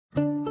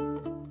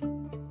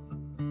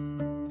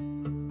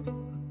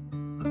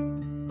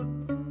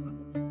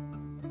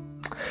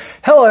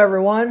Hello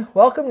everyone,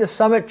 welcome to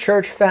Summit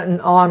Church Fenton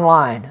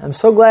Online. I'm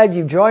so glad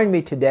you've joined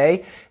me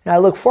today, and I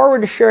look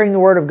forward to sharing the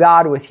Word of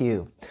God with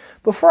you.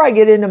 Before I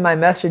get into my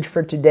message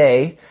for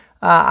today,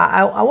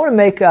 I want to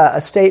make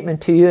a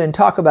statement to you and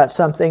talk about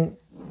something.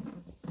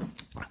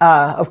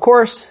 Of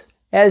course,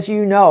 as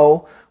you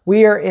know,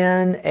 we are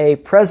in a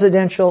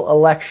presidential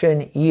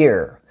election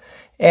year.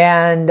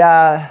 And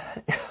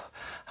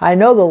I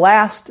know the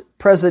last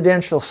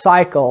presidential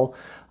cycle,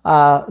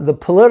 the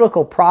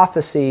political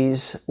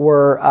prophecies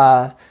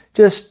were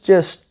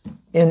just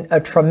in a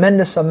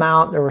tremendous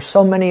amount. There were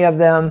so many of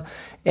them,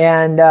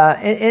 and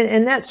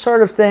that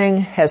sort of thing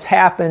has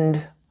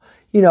happened,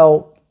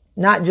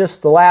 not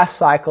just the last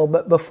cycle,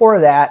 but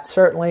before that,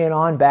 certainly, and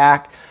on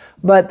back.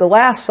 But the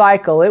last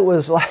cycle, it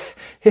was like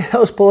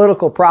those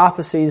political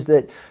prophecies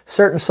that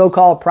certain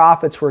so-called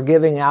prophets were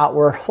giving out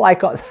were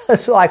like on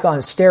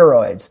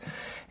steroids,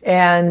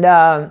 and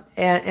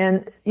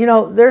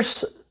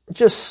there's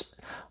just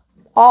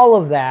all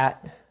of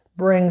that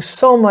brings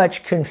so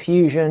much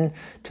confusion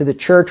to the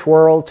church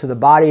world, to the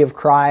body of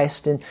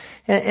Christ, and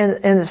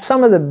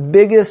some of the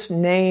biggest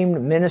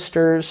named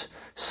ministers,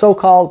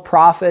 so-called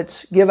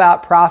prophets, give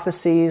out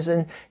prophecies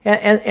and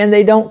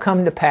they don't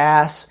come to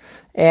pass.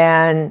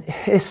 And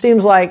it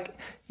seems like,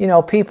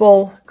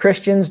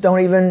 Christians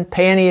don't even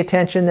pay any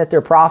attention that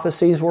their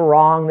prophecies were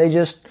wrong. They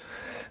just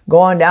go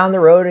on down the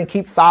road and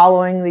keep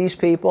following these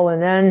people,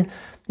 and then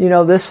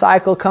this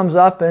cycle comes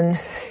up and,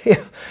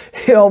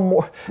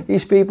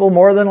 these people,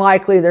 more than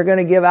likely, they're going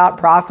to give out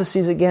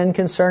prophecies again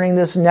concerning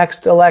this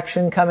next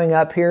election coming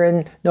up here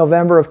in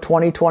November of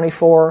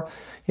 2024,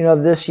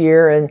 of this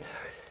year. And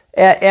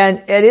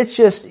it's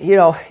just,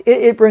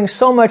 it brings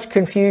so much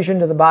confusion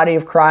to the body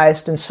of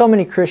Christ, and so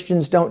many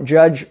Christians don't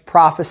judge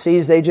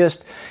prophecies. They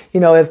just,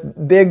 if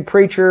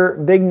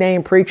big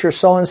name preacher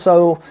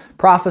so-and-so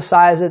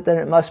prophesies it, then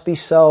it must be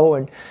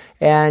so,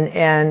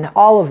 and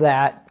all of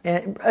that.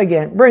 And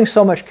again, brings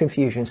so much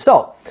confusion.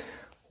 So,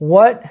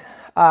 what,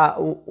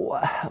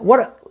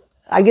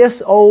 I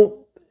guess, a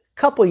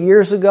couple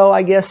years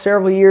ago,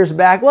 several years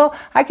back, well,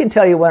 I can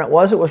tell you when it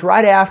was. It was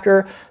right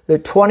after the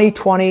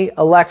 2020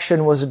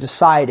 election was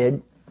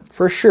decided,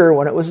 for sure,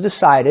 when it was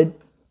decided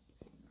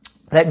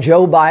that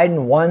Joe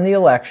Biden won the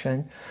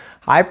election.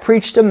 I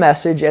preached a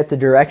message at the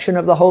direction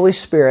of the Holy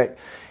Spirit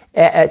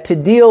to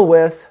deal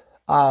with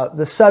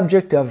the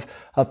subject of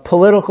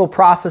political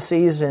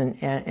prophecies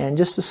and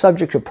just the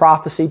subject of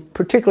prophecy,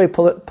 particularly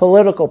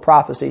political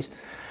prophecies.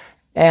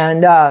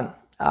 And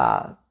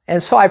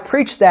so I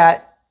preached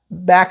that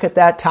back at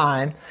that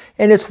time.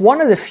 And it's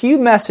one of the few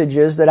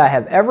messages that I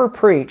have ever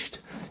preached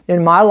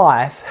in my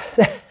life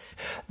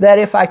that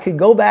if I could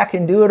go back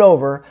and do it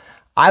over,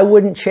 I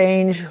wouldn't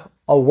change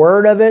a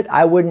word of it.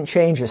 I wouldn't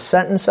change a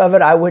sentence of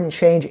it. I wouldn't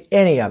change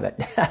any of it.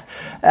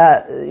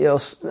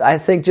 I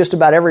think just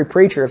about every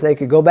preacher, if they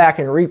could go back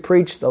and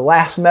re-preach the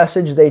last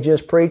message they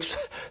just preached,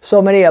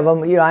 so many of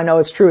them, I know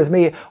it's true with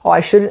me. Oh, I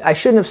shouldn't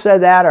have said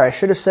that, or I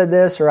should have said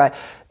this, or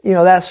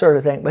that sort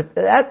of thing. But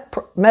that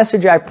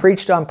message I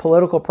preached on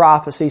political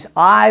prophecies,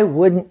 I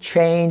wouldn't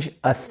change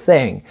a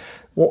thing.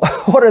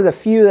 What are the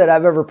few that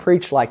I've ever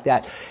preached like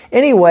that?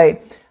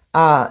 Anyway,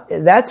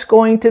 that's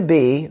going to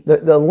be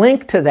the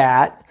link to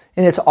that.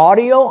 And it's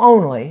audio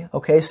only,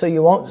 okay? So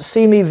you won't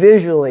see me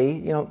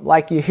visually,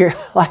 like you hear,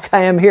 like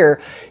I am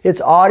here. It's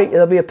audio.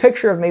 There'll be a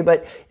picture of me,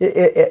 but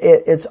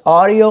it's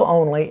audio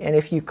only. And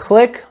if you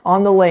click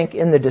on the link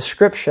in the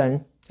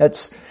description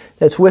that's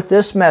with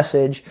this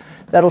message,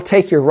 that'll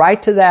take you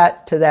right to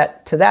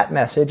that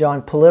message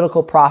on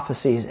political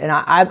prophecies. And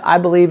I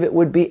believe it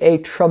would be a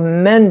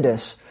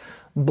tremendous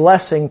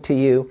blessing to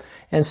you.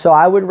 And so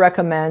I would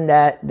recommend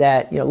that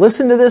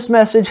listen to this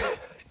message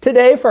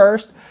today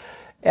first.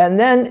 And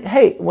then,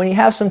 hey, when you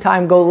have some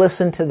time, go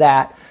listen to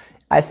that.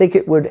 I think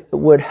it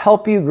would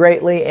help you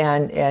greatly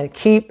and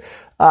keep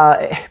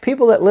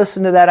people that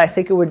listen to that. I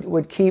think it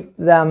would keep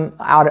them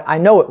out. I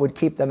know it would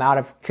keep them out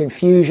of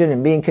confusion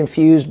and being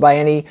confused by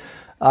any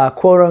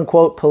quote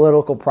unquote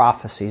political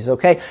prophecies.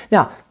 Okay,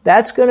 now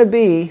that's going to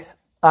be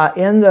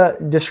in the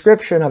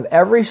description of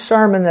every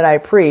sermon that I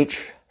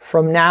preach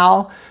from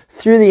now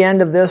through the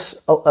end of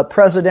this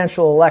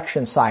presidential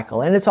election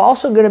cycle, and it's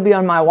also going to be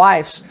on my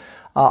wife's.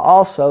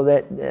 Also,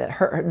 that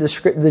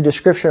the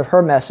description of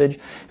her message,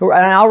 and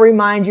I'll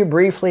remind you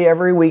briefly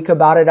every week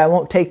about it. I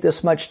won't take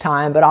this much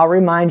time, but I'll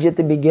remind you at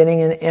the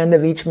beginning and end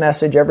of each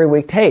message every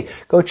week. Hey,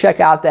 go check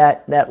out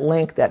that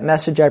link, that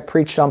message I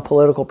preached on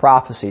political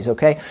prophecies.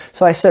 Okay,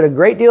 so I said a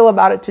great deal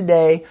about it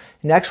today.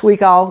 Next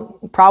week I'll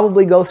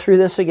probably go through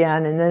this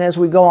again, and then as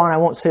we go on, I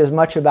won't say as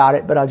much about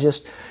it, but I'll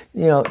just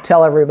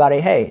tell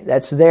everybody, hey,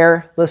 that's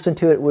there. Listen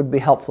to it. It would be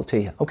helpful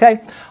to you.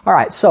 Okay, all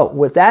right. So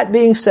with that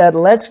being said,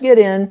 let's get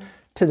in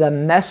to the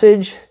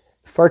message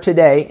for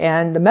today.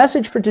 And the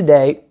message for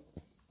today,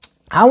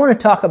 I want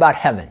to talk about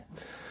heaven.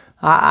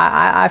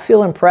 I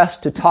feel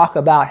impressed to talk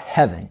about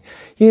heaven.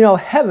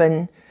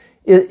 Heaven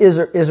is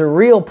a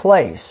real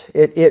place.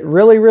 It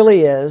really,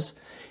 really is.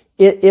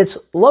 It's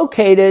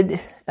located,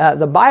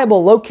 the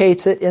Bible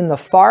locates it in the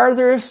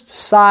farthest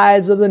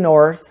sides of the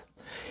north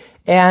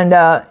And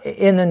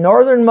in the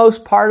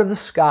northernmost part of the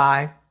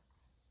sky,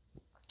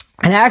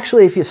 and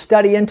actually if you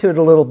study into it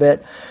a little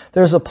bit,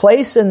 there's a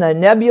place in the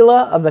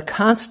nebula of the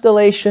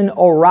constellation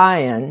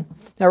Orion.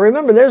 Now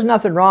remember, there's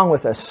nothing wrong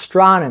with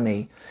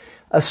astronomy.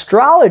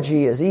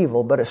 Astrology is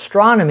evil, but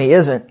astronomy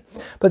isn't.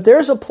 But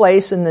there's a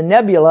place in the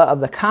nebula of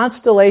the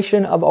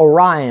constellation of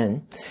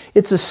Orion.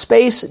 It's a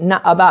space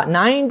about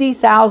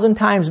 90,000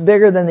 times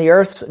bigger than the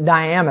Earth's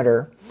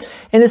diameter.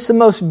 And it's the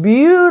most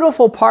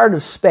beautiful part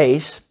of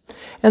space.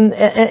 And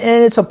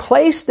it's a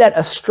place that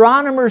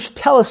astronomers'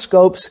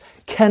 telescopes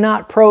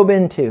cannot probe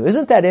into.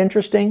 Isn't that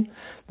interesting?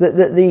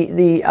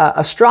 The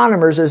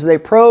astronomers, as they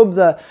probe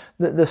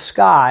the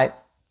sky,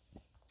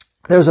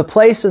 there's a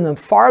place in the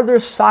farther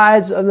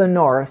sides of the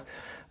north,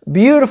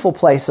 beautiful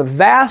place, a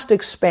vast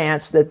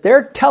expanse that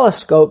their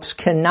telescopes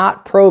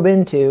cannot probe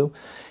into.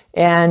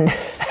 And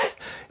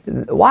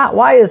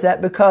why is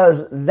that?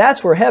 Because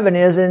that's where heaven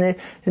is, and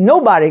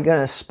nobody's going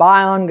to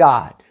spy on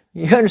God.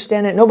 You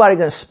understand that? Nobody's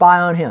going to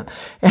spy on Him.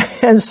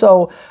 And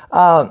so,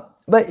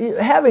 but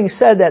having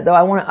said that, though,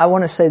 I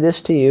want to say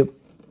this to you.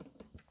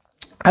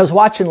 I was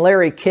watching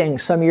Larry King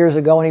some years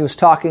ago, and he was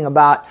talking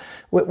about,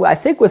 I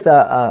think with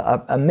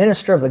a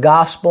minister of the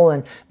gospel,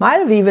 and might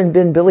have even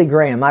been Billy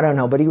Graham, I don't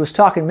know, but he was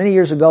talking many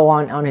years ago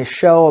on his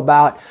show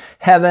about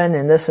heaven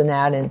and this and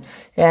that,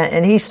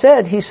 and he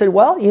said,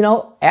 well, you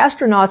know,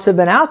 astronauts have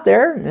been out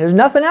there, and there's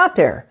nothing out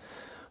there.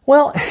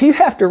 Well, you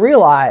have to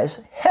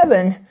realize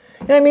heaven,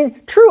 and I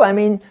mean, true, I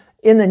mean,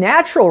 in the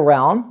natural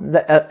realm,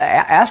 the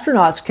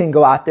astronauts can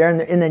go out there, and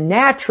in the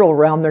natural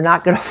realm, they're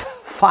not going to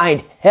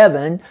find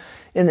heaven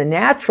in the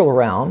natural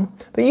realm,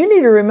 but you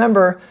need to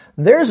remember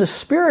there's a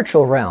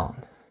spiritual realm.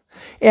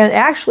 And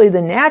actually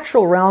the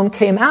natural realm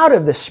came out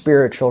of the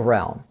spiritual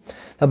realm.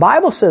 The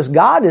Bible says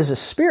God is a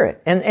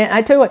spirit. And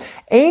I tell you what,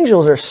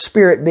 angels are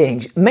spirit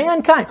beings.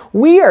 Mankind,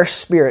 we are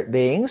spirit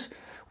beings.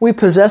 We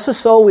possess a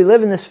soul, we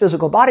live in this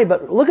physical body,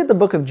 but look at the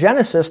book of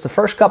Genesis, the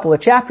first couple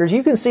of chapters,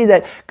 you can see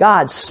that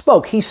God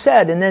spoke, He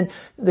said, and then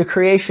the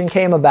creation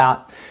came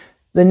about.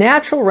 The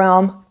natural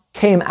realm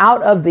came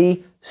out of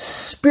the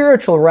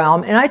spiritual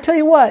realm, and I tell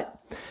you what,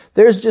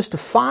 there's just a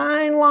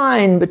fine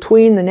line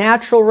between the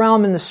natural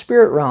realm and the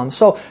spirit realm.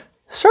 So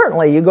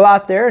certainly you go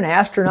out there, an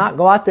astronaut,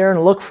 go out there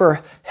and look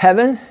for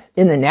heaven.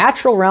 In the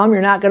natural realm,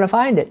 you're not going to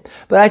find it.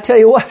 But I tell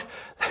you what,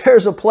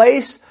 there's a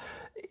place,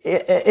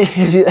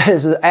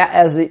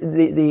 as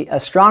the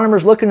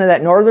astronomers look into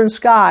that northern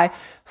sky,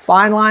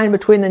 fine line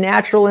between the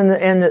natural and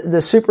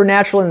the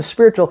supernatural and the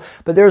spiritual.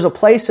 But there's a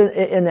place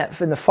in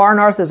the far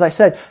north, as I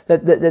said,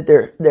 that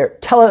their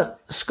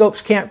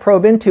telescopes can't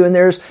probe into, and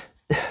there's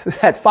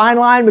that fine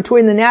line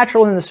between the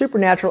natural and the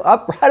supernatural,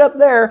 right up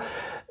there.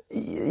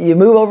 You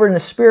move over in the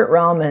spirit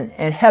realm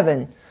and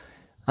heaven.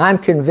 I'm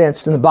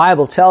convinced, and the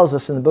Bible tells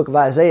us in the book of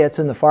Isaiah, it's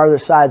in the farther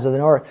sides of the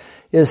north,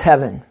 is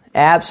heaven.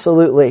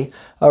 Absolutely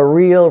a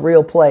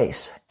real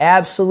place.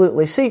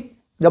 Absolutely. See,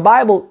 the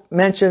Bible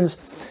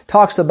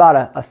talks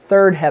about a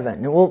third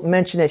heaven, and we'll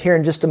mention it here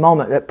in just a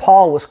moment, that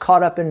Paul was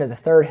caught up into the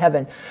third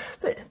heaven.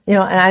 You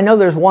know, and I know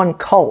there's one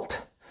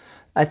cult.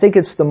 I think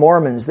it's the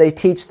Mormons. They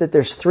teach that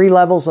there's 3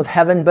 levels of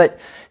heaven, but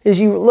as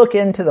you look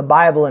into the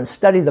Bible and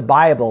study the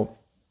Bible,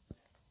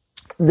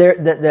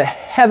 there's a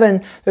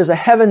heaven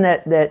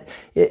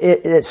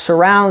that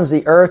surrounds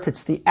the earth.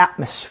 It's the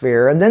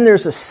atmosphere. And then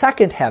there's a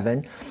second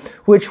heaven,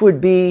 which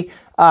would be,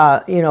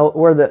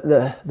 where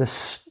the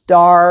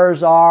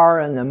stars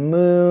are and the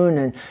moon,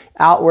 and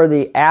out where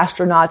the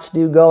astronauts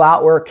do go,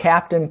 out where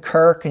Captain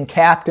Kirk and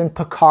Captain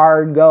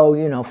Picard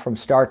go, from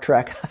Star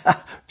Trek.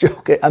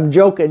 I'm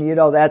joking,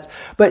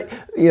 but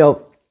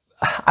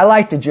I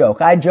like to joke.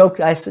 I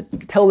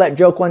tell that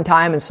joke one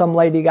time, and some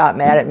lady got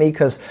mad at me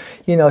because,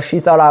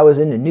 she thought I was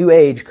into New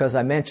Age because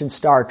I mentioned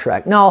Star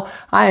Trek. No,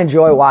 I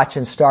enjoy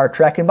watching Star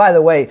Trek. And by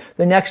the way,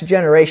 The Next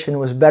Generation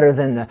was better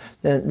than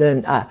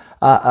Kirk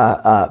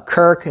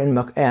and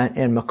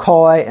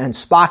McCoy and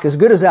Spock, as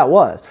good as that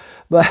was.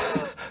 But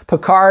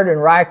Picard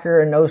and Riker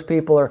and those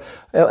people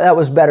that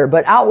was better.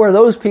 But out where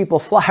those people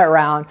fly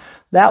around,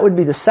 that would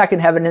be the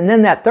second heaven. And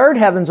then that third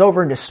heaven's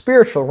over into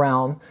spiritual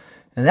realm.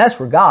 And that's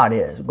where God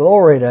is.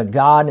 Glory to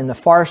God in the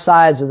far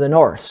sides of the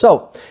north.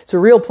 So, it's a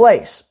real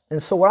place.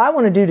 And so what I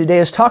want to do today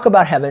is talk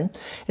about heaven.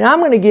 And I'm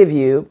going to give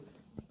you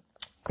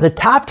the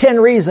top 10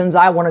 reasons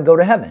I want to go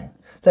to heaven.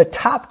 The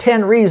top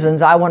 10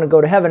 reasons I want to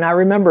go to heaven. I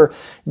remember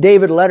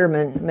David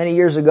Letterman many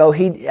years ago,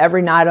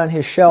 every night on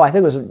his show, I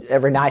think it was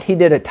every night, he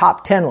did a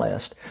top 10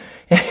 list.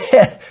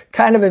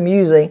 Kind of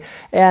amusing.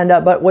 And,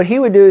 but what he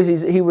would do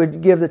is he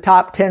would give the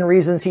top 10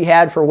 reasons he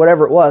had for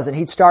whatever it was. And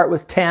he'd start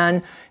with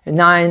 10 and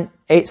 9,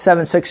 8,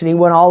 7, 6, and he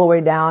went all the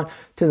way down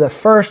to the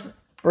first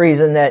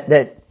reason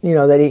that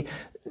he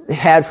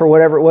had for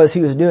whatever it was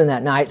he was doing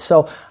that night.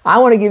 So I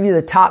want to give you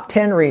the top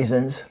 10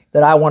 reasons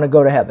that I want to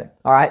go to heaven.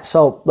 All right.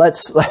 So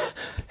let's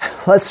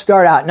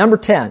start out. Number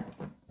 10.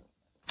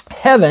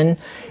 Heaven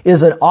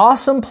is an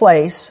awesome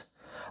place,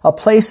 a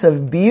place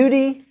of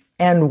beauty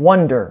and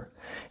wonder.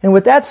 And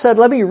with that said,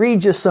 let me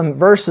read you some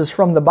verses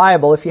from the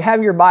Bible. If you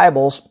have your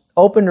Bibles,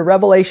 open to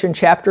Revelation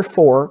chapter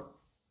 4.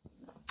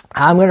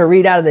 I'm going to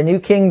read out of the New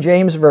King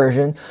James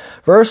Version.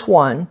 Verse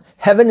 1,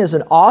 heaven is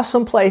an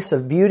awesome place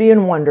of beauty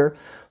and wonder.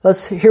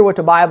 Let's hear what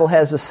the Bible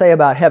has to say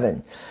about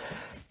heaven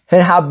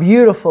and how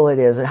beautiful it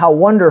is and how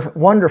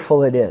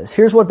wonderful it is.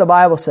 Here's what the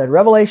Bible said.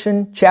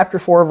 Revelation chapter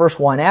 4, verse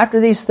 1. After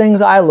these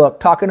things I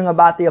looked, talking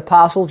about the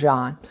Apostle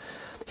John.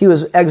 He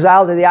was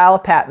exiled to the Isle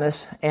of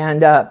Patmos.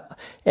 And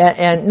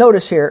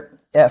notice here,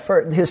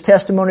 for his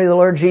testimony of the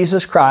Lord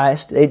Jesus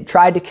Christ. They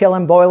tried to kill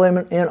him, boil him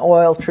in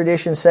oil,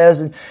 tradition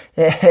says, and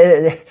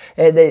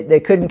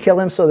they couldn't kill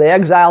him, so they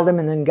exiled him,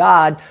 and then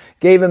God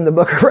gave him the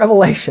book of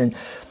Revelation.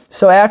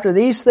 So after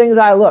these things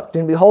I looked,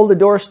 and behold, the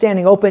door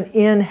standing open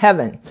in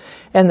heaven.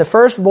 And the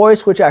first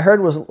voice which I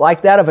heard was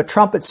like that of a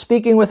trumpet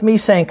speaking with me,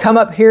 saying, come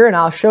up here, and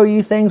I'll show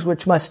you things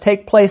which must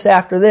take place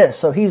after this.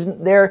 So he's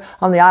there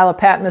on the Isle of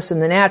Patmos in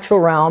the natural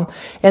realm.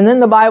 And then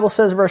the Bible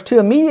says, verse 2,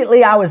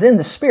 immediately I was in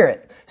the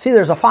Spirit. See,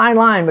 there's a fine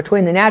line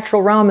between the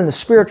natural realm and the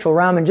spiritual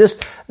realm, and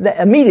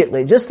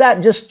immediately, just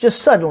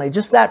suddenly,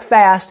 just that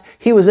fast,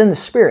 he was in the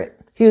Spirit.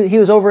 He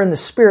was over in the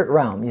spirit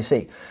realm, you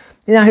see.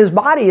 Now, his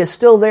body is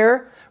still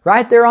there,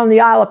 right there on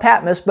the Isle of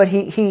Patmos, but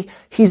he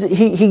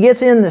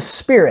gets in the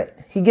Spirit.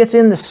 He gets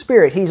in the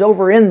Spirit. He's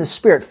over in the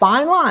Spirit.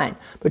 Fine line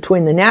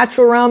between the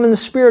natural realm and the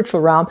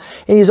spiritual realm.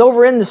 And he's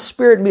over in the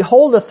Spirit. And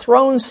behold, a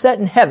throne set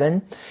in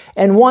heaven,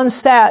 and one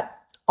sat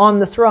on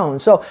the throne.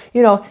 So,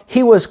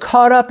 he was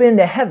caught up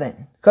into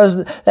heaven.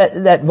 Because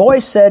that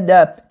voice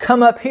said,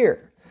 come up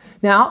here.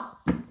 Now,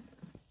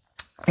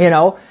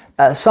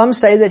 some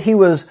say that he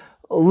was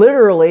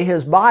literally,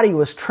 his body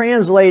was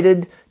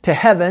translated to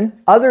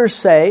heaven. Others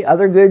say,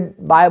 other good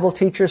Bible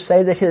teachers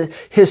say that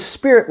his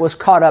spirit was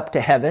caught up to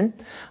heaven.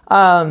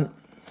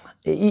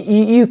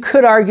 You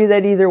could argue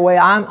that either way.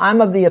 I'm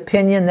of the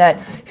opinion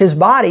that his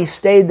body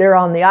stayed there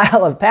on the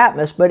Isle of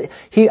Patmos, but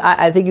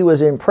I think he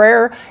was in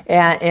prayer,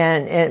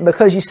 and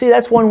because you see,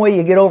 that's one way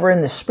you get over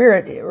in the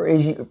Spirit,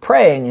 is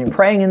praying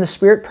in the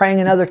Spirit, praying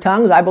in other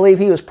tongues. I believe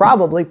he was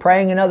probably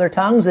praying in other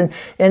tongues, and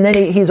then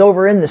he's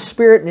over in the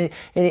Spirit,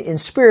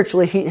 and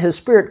spiritually, his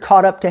spirit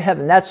caught up to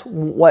heaven. That's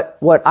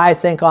what I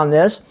think on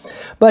this.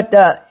 But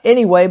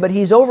anyway, but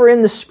he's over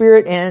in the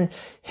Spirit, and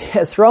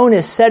a throne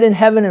is set in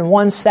heaven, and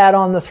one sat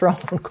on the throne.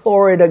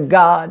 Glory to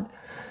God.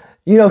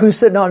 You know who's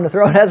sitting on the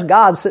throne? That's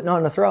God sitting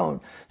on the throne.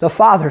 The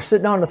Father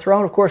sitting on the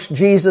throne. Of course,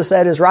 Jesus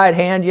at his right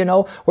hand,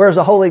 Where's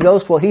the Holy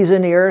Ghost? Well, he's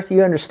in the earth.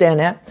 You understand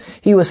that.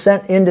 He was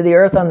sent into the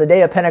earth on the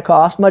day of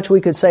Pentecost. Much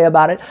we could say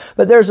about it.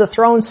 But there's a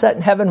throne set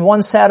in heaven.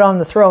 One sat on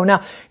the throne.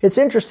 Now, it's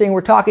interesting.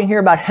 We're talking here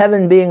about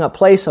heaven being a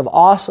place of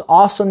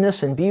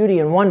awesomeness and beauty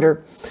and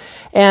wonder.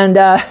 And,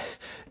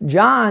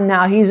 John,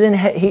 now he's in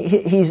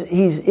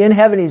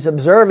heaven, he's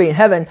observing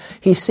heaven,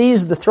 he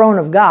sees the throne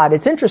of God.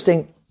 It's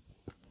interesting,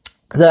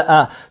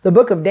 the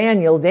book of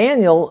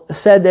Daniel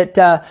said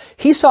that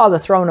he saw the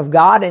throne of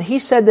God, and he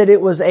said that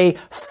it was a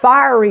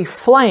fiery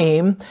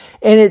flame,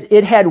 and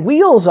it had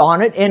wheels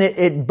on it, and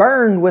it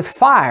burned with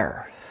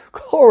fire.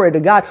 Glory to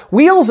God.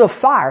 Wheels of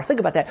fire. Think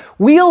about that.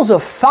 Wheels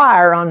of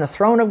fire on the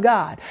throne of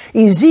God.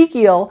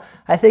 Ezekiel,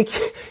 I think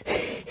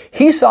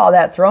he saw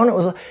that throne. It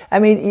was,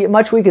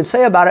 much we could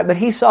say about it, but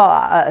he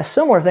saw a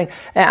similar thing.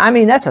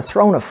 That's a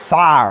throne of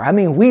fire.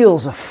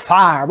 Wheels of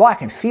fire. Boy, I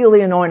can feel the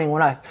anointing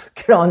when I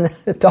get on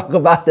and talk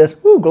about this.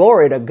 Ooh,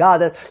 glory to God.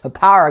 That's the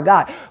power of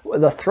God.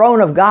 The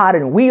throne of God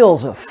and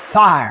wheels of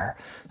fire.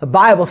 The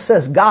Bible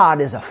says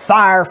God is a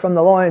fire from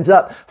the loins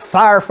up,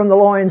 fire from the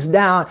loins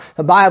down.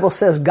 The Bible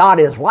says God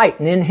is light,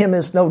 and in him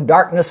is no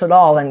darkness at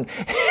all. And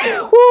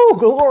whoo,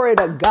 glory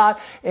to God.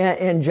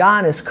 And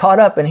John is caught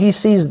up, and he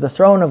sees the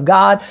throne of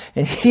God,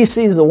 and he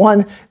sees the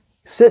one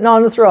sitting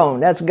on the throne.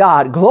 That's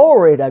God.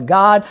 Glory to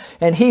God.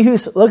 And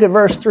look at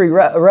verse 3,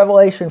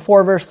 Revelation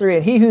 4, verse 3.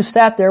 And he who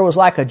sat there was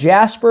like a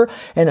jasper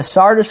and a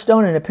sardis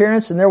stone in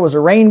appearance, and there was a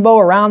rainbow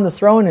around the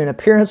throne in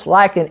appearance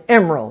like an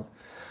emerald.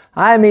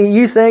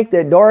 You think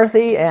that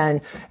Dorothy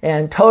and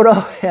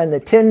Toto and the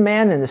Tin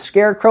Man and the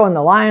Scarecrow and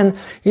the Lion,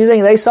 you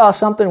think they saw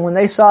something when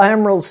they saw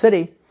Emerald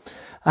City?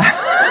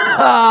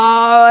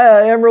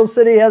 Emerald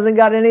City hasn't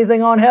got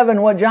anything on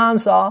heaven, what John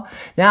saw.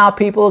 Now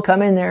people will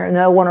come in there and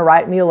they'll want to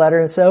write me a letter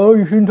and say,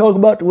 you shouldn't talk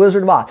about the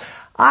Wizard of Oz.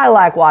 I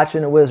like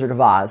watching The Wizard of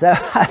Oz. I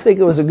think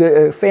it was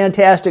a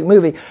fantastic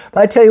movie.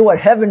 But I tell you what,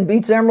 heaven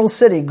beats Emerald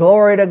City.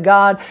 Glory to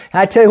God. And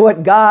I tell you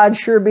what, God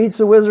sure beats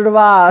The Wizard of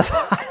Oz.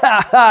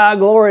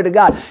 Glory to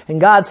God. And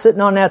God's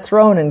sitting on that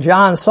throne, and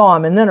John saw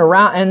him. And then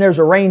and there's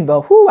a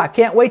rainbow. Whoo, I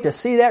can't wait to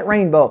see that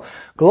rainbow.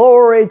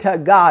 Glory to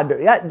God.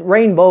 That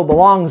rainbow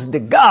belongs to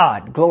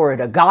God. Glory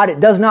to God. It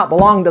does not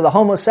belong to the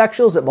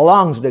homosexuals. It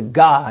belongs to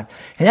God.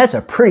 And that's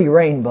a pretty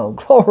rainbow.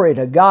 Glory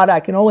to God. I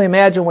can only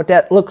imagine what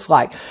that looks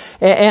like.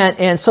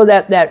 And so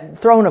that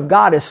throne of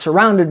God is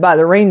surrounded by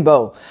the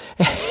rainbow.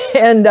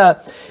 And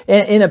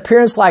in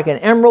appearance like an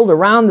emerald,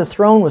 around the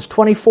throne was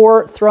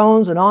 24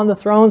 thrones, and on the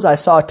thrones I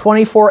saw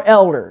 24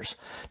 elders.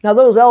 Now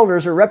those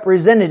elders are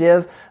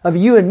representative of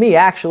you and me,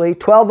 actually.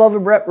 12 of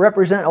them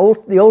represent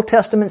the Old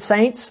Testament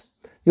saints.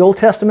 The Old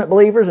Testament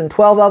believers, and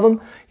 12 of them,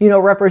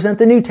 represent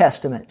the New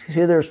Testament. You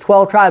see, there's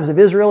 12 tribes of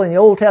Israel in the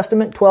Old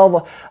Testament,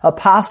 12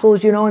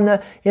 apostles, in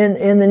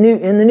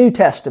the New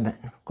Testament.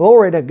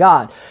 Glory to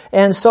God.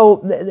 And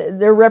so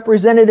they're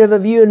representative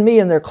of you and me,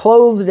 and they're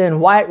clothed in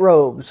white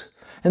robes.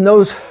 And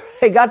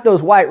they got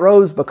those white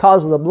robes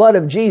because of the blood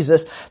of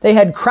Jesus. They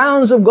had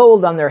crowns of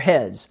gold on their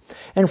heads.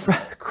 And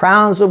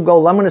crowns of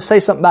gold. I'm going to say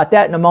something about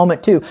that in a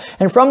moment too.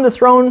 And from the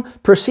throne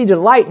proceeded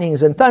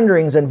lightnings and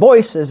thunderings and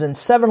voices, and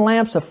 7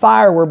 lamps of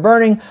fire were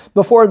burning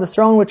before the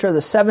throne, which are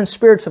the 7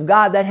 spirits of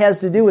God. That has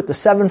to do with the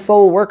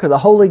 7-fold work of the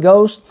Holy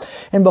Ghost.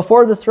 And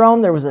before the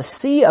throne there was a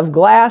sea of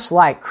glass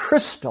like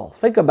crystal.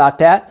 Think about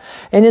that.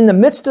 And in the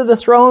midst of the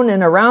throne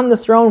and around the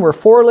throne were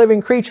 4 living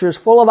creatures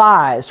full of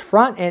eyes,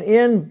 front and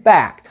in,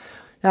 back.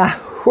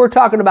 Now, we're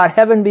talking about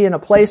heaven being a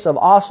place of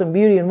awesome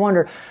beauty and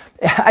wonder.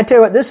 I tell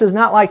you what, this is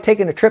not like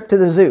taking a trip to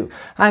the zoo.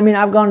 I mean,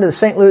 I've gone to the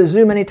St. Louis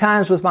Zoo many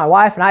times with my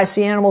wife, and I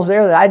see animals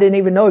there that I didn't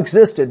even know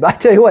existed. But I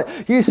tell you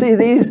what, you see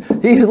these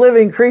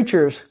living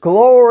creatures.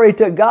 Glory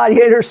to God.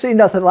 You ain't ever seen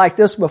nothing like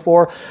this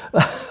before.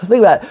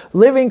 Think about it.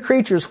 Living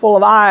creatures full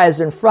of eyes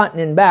in front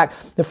and in back.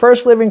 The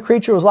first living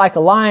creature was like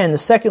a lion. The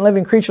second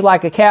living creature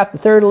like a calf. The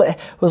third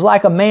was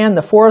like a man.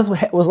 The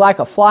fourth was like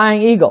a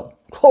flying eagle.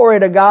 Glory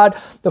to God.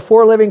 The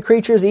 4 living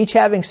creatures, each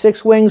having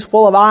 6 wings,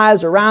 full of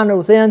eyes around and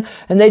within,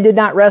 and they did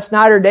not rest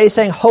night or day,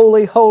 saying,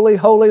 Holy, holy,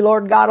 holy,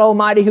 Lord God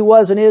Almighty, who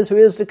was and who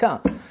is to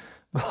come.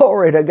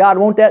 Glory to God.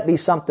 Won't that be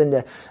something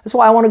that's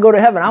why I want to go to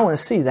heaven. I want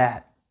to see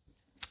that.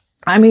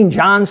 I mean,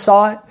 John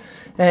saw it.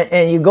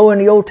 And you go in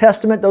the Old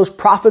Testament, those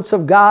prophets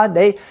of God,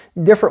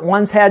 different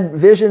ones had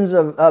visions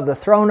of the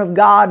throne of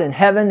God in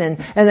heaven, and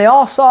they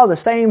all saw the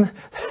same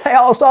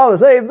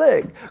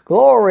thing.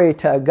 Glory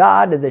to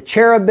God. The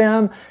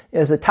cherubim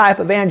is a type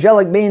of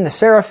angelic being, the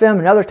seraphim,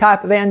 another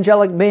type of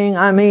angelic being.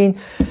 I mean,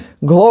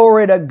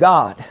 glory to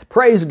God.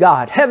 Praise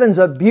God. Heaven's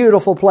a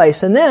beautiful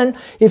place. And then,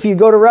 if you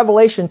go to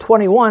Revelation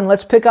 21,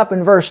 let's pick up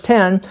in verse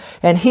 10.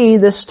 And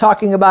this is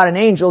talking about an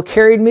angel,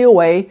 carried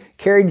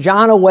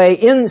John away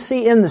in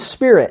the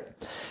Spirit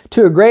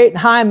to a great and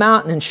high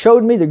mountain, and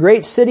showed me the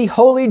great city,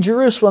 holy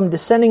Jerusalem,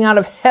 descending out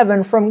of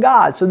heaven from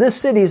God. So this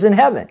city's in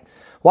heaven.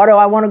 Why do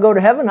I want to go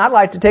to heaven? I'd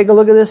like to take a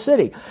look at this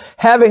city.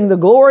 Having the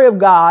glory of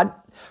God,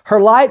 her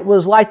light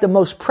was like the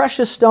most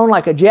precious stone,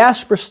 like a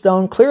jasper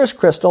stone, clear as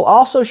crystal.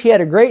 Also, she had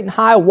a great and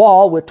high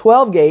wall with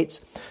 12 gates,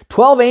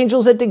 12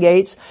 angels at the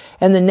gates,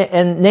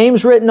 and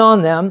names written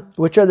on them,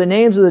 which are the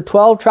names of the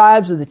 12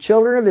 tribes of the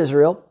children of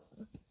Israel.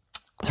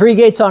 3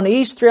 gates on the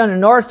east, 3 on the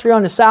north, 3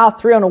 on the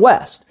south, 3 on the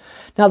west.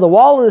 Now, the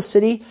wall of the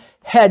city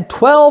had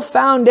 12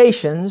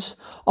 foundations.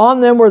 On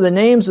them were the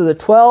names of the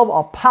 12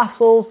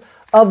 apostles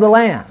of the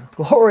Lamb.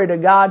 Glory to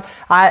God.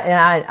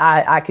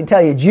 I can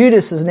tell you,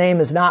 Judas's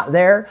name is not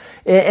there.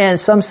 And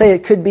some say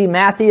it could be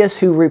Matthias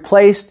who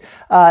replaced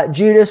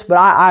Judas, but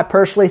I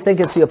personally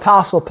think it's the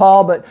Apostle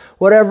Paul, but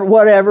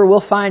whatever, we'll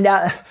find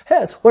out.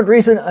 Yes,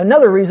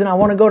 another reason I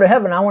want to go to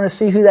heaven. I want to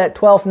see who that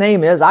 12th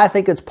name is. I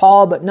think it's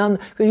Paul, but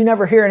because you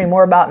never hear any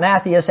more about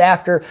Matthias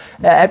after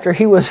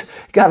he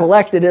got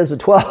elected as the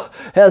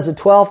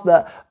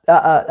 12th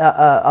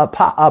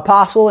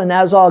apostle, and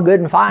that was all good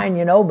and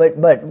fine,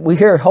 but we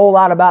hear a whole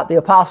lot about the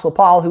Apostle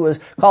Paul, who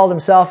called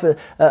himself an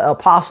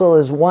apostle,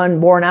 as one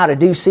born out of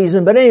due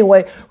season. But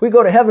anyway, we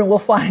go to heaven, we'll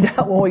find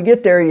out when we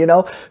get there,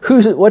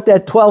 what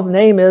that 12th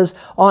name is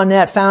on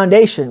that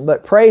foundation.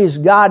 But praise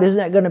God, isn't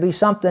that going to be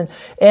something?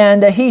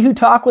 And he who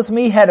talked with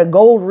me had a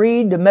gold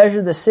reed to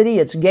measure the city,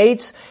 its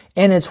gates,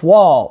 and its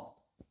wall.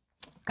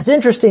 It's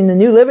interesting, the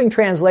New Living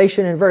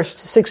Translation in verse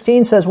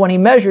 16 says, when he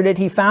measured it,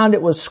 he found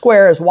it was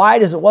square, as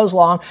wide as it was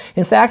long.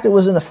 In fact, it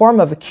was in the form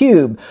of a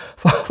cube.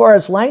 For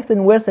its length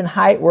and width and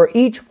height were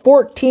each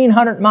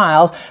 1,400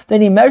 miles.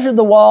 Then he measured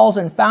the walls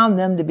and found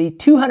them to be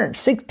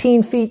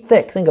 216 feet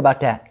thick. Think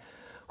about that.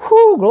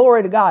 Whew,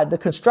 glory to God. The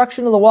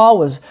construction of the wall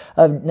was,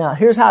 now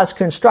here's how it's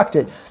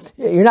constructed.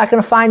 You're not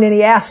going to find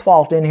any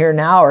asphalt in here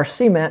now or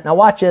cement. Now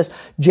watch this.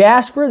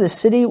 Jasper, the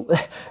city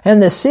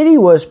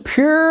was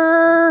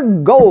pure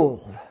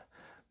gold.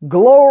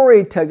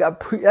 Glory to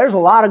God. There's a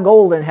lot of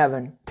gold in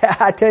heaven.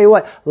 I tell you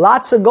what,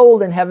 lots of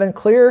gold in heaven,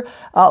 clear,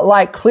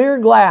 like clear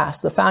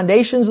glass. The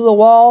foundations of the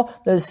wall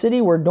of the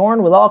city were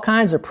adorned with all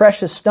kinds of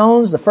precious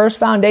stones. The first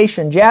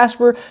foundation,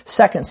 jasper.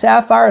 Second,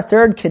 sapphire.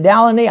 Third,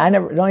 cadalony.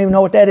 Don't even know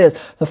what that is.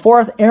 The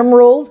fourth,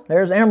 emerald.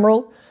 There's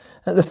emerald.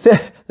 The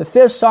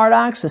fifth,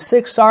 sardonyx. The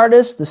sixth,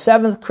 sardis. The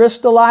seventh,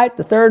 crystallite.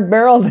 The third,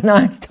 beryl. The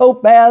ninth,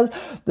 topaz.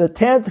 The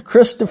 10th,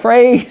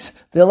 chrysoprase.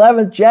 The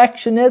 11th,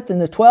 jacinth, and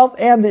the 12th,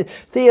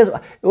 amethyst.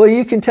 Well,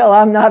 you can tell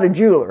I'm not a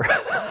jeweler.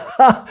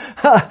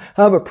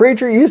 I'm a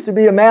preacher, used to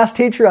be a math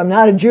teacher. I'm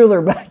not a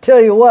jeweler, but I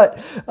tell you what,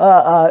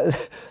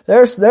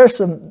 there's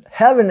some,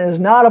 heaven is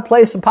not a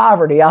place of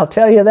poverty. I'll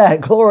tell you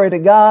that. Glory to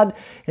God.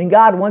 And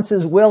God wants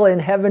His will in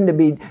heaven to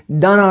be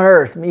done on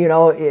earth,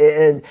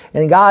 and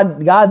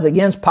God's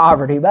against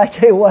poverty. But I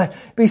tell you what,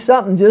 be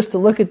something just to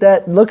look at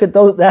that, look at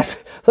the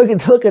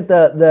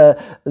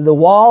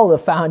wall, the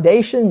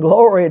foundation.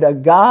 Glory to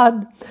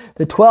God.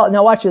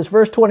 Now watch this,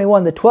 verse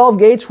 21. The 12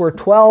 gates were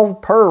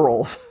 12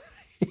 pearls.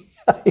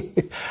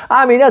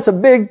 I mean, that's a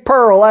big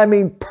pearl. I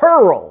mean,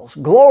 pearls.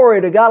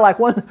 Glory to God. Like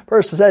one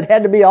person said, it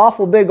had to be an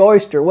awful big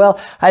oyster. Well,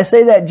 I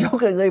say that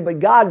jokingly, but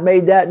God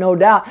made that, no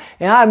doubt.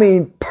 And I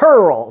mean,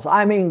 pearls.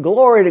 I mean,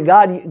 glory to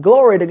God.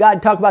 Glory to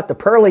God. Talk about the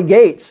pearly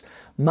gates.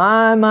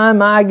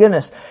 My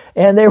goodness.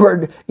 And they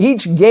were,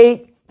 each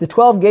gate, the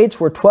 12 gates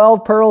were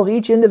 12 pearls.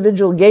 Each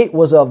individual gate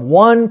was of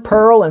one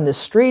pearl, and the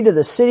street of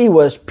the city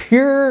was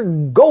pure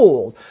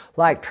gold,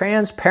 like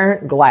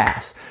transparent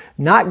glass.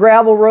 Not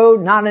gravel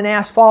road, not an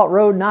asphalt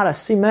road, not a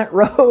cement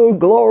road,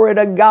 glory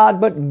to God,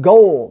 but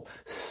gold.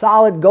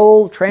 Solid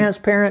gold,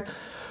 transparent.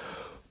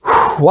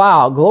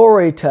 Wow,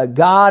 glory to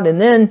God. And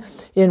then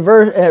in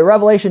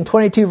Revelation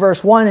 22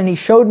 verse 1, and he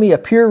showed me a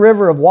pure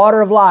river of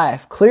water of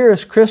life, clear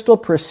as crystal,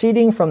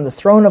 proceeding from the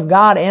throne of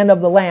God and of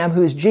the Lamb,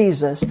 who is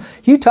Jesus.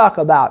 You talk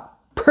about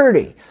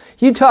pretty.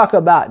 You talk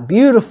about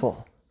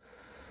beautiful.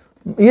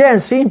 You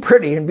haven't seen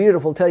pretty and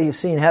beautiful till you've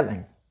seen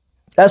heaven.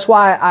 That's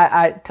why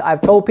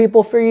I've told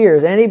people for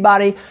years,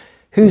 anybody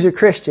who's a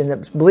Christian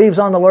that believes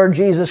on the Lord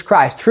Jesus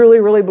Christ, truly,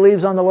 really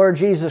believes on the Lord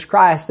Jesus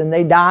Christ, and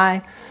they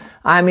die,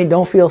 I mean,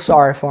 don't feel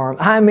sorry for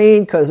them. I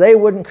mean, because they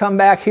wouldn't come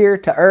back here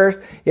to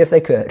earth if they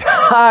could.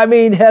 I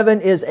mean,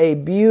 heaven is a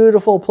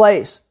beautiful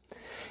place.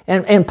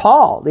 And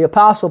Paul, the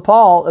Apostle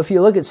Paul, if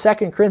you look at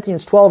 2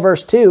 Corinthians 12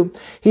 verse 2,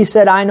 he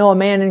said, I know a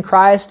man in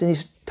Christ, and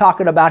he's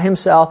talking about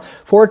himself.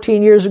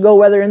 14 years ago,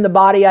 whether in the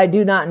body I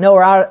do not know,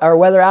 or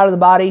whether out of the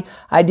body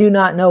I do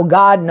not know,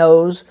 God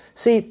knows.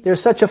 See, there's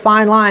such a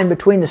fine line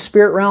between the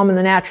spirit realm and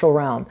the natural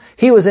realm.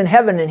 He was in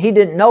heaven and he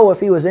didn't know if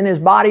he was in his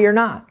body or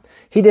not.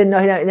 He didn't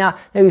know. Now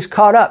he was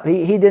caught up.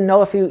 He didn't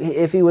know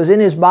if he was in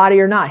his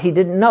body or not. He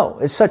didn't know.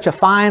 It's such a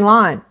fine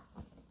line.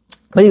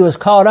 But he was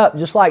caught up,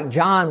 just like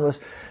John was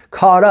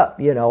caught up,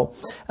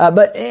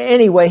 but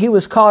anyway, he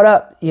was caught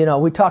up,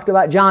 we talked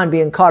about John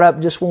being caught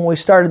up just when we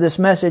started this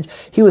message.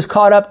 He was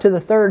caught up to the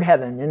third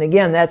heaven. And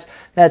again,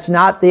 that's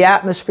not the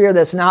atmosphere.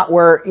 That's not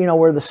where,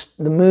 where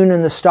the moon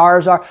and the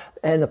stars are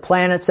and the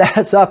planets.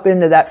 That's up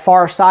into that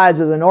far sides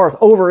of the north,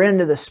 over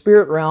into the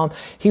spirit realm.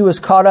 He was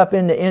caught up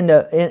into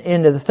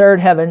the third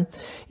heaven.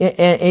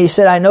 And he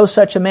said, I know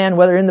such a man,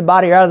 whether in the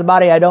body or out of the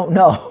body, I don't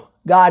know.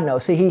 God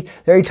knows. See,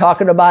 he's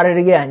talking about it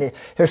again.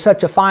 There's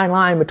such a fine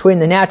line between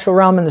the natural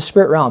realm and the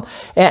spirit realm.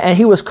 And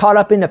he was caught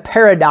up into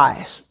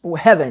paradise,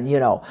 heaven,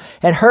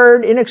 and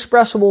heard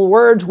inexpressible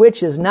words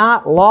which is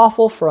not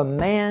lawful for a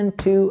man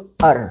to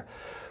utter.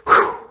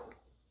 Whew.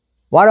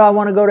 Why do I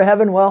want to go to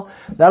heaven? Well,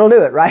 that'll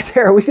do it right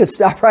there. We could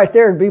stop right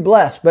there and be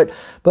blessed. But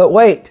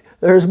wait,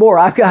 there's more.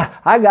 I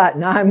got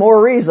 9 more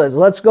reasons.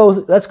 Let's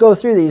go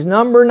through these.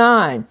 Number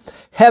 9.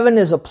 Heaven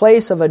is a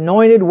place of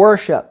anointed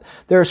worship.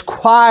 There's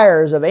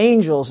choirs of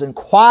angels and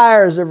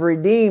choirs of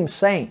redeemed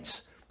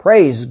saints.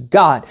 Praise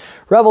God.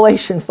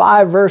 Revelation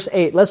 5 verse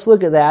 8. Let's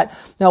look at that.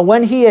 Now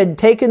when he had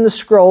taken the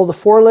scroll, the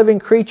 4 living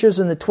creatures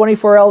and the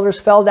 24 elders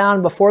fell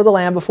down before the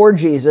Lamb, before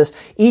Jesus,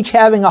 each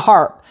having a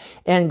harp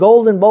and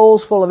golden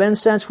bowls full of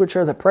incense, which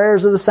are the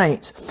prayers of the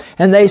saints.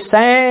 And they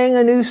sang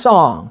a new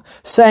song,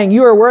 saying,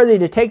 you are worthy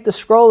to take the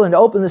scroll and to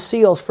open the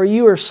seals, for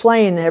you are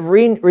slain and have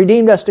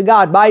redeemed us to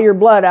God by your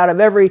blood out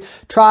of every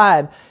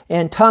tribe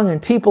and tongue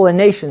and people and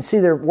nation. See,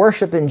 they're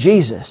worshiping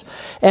Jesus.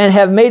 And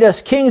have made us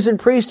kings and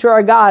priests to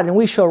our God, and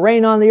we shall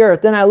reign on the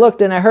earth. Then I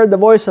looked and I heard the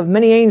voice of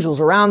many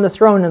angels around the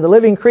throne, and the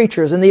living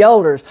creatures and the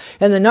elders.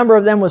 And the number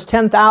of them was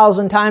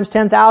 10,000 times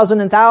 10,000,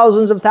 and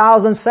thousands of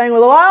thousands, saying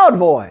with a loud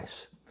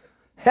voice.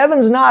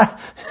 Heaven's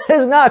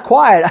is not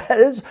quiet.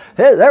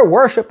 They're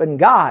worshiping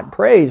God.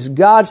 Praise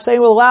God, saying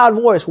with a loud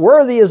voice,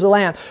 worthy is the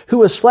Lamb who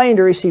was slain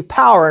to receive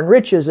power and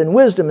riches and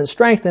wisdom and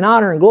strength and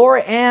honor and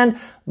glory and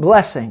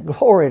blessing.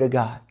 Glory to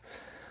God.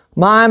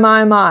 My.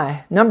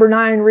 Number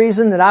 9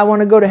 reason that I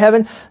want to go to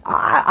heaven.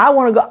 I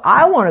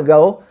want to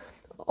go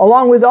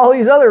along with all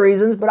these other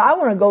reasons, but I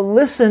want to go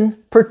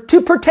listen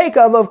to partake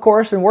of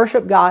course, and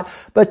worship God,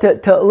 but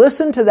to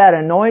listen to that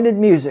anointed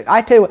music.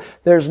 I tell you what,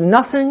 there's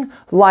nothing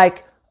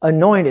like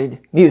anointed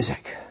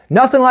music.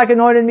 Nothing like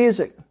anointed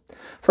music.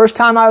 First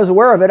time I was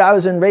aware of it, I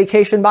was in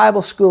vacation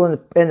Bible school,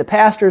 and the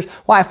pastor's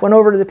wife went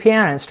over to the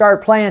piano and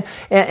started playing,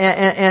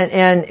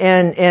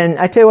 and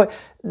I tell you what,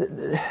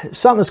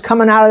 something's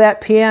coming out of that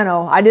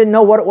piano. I didn't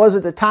know what it was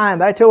at the time,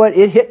 but I tell you what,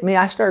 it hit me.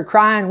 I started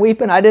crying,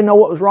 weeping. I didn't know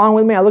what was wrong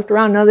with me. I looked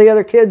around, none of the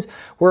other kids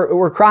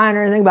were crying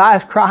or anything, but I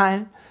was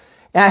crying.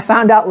 And I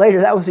found out later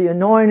that was the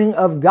anointing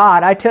of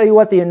God. I tell you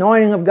what, the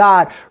anointing of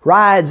God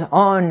rides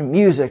on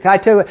music. I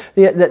tell you what,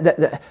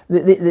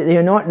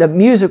 the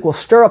music will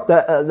stir up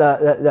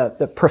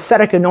the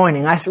prophetic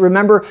anointing. I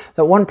remember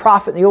that one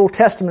prophet in the Old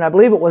Testament, I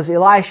believe it was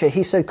Elisha,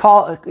 he said,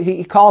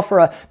 he called for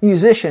a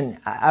musician.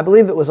 I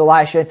believe it was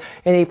Elisha,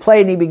 and he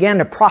played and he began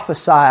to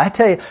prophesy. I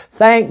tell you,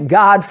 thank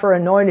God for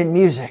anointed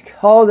music.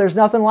 Oh, there's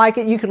nothing like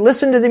it. You could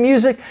listen to the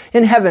music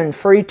in heaven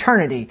for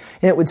eternity,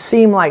 and it would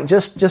seem like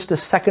just a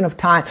second of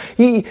time.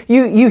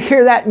 You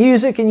hear that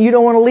music and you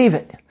don't want to leave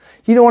it.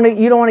 You don't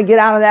want to get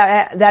out of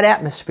that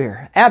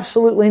atmosphere.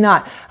 Absolutely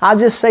not. I'll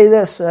just say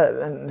this,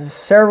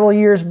 several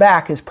years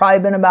back, it's probably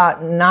been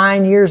about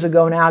 9 years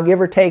ago now, give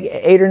or take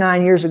 8 or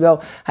 9 years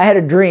ago, I had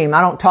a dream.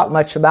 I don't talk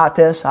much about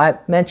this. I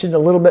mentioned a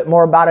little bit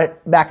more about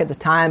it back at the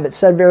time, but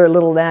said very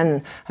little then,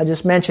 and I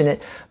just mentioned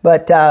it.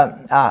 But,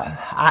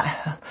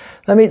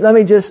 let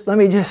me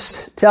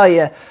just tell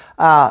you,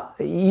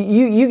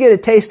 you get a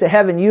taste of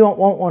heaven, you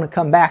won't want to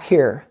come back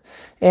here.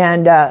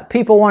 And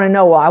people want to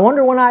know, well, I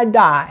wonder when I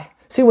die.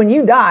 See, when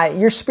you die,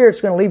 your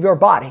spirit's going to leave your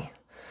body.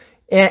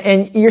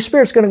 And your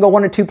spirit's going to go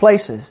one of two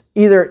places.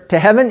 Either to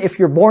heaven, if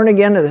you're born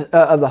again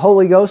of the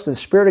Holy Ghost, of the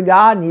Spirit of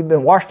God, and you've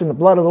been washed in the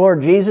blood of the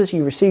Lord Jesus,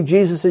 you received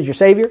Jesus as your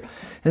Savior.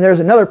 And there's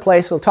another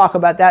place, we'll talk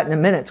about that in a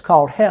minute, it's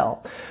called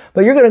hell.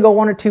 But you're going to go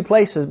one or two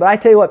places. But I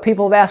tell you what,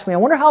 people have asked me, I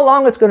wonder how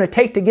long it's going to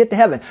take to get to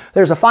heaven.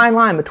 There's a fine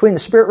line between the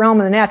spirit realm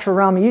and the natural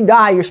realm. And you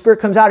die, your spirit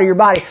comes out of your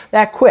body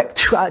that quick.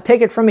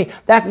 Take it from me.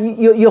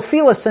 You'll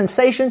feel a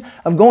sensation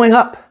of going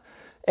up.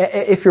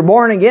 If you're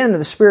born again to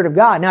the Spirit of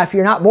God. Now, if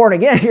you're not born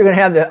again, you're going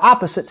to have the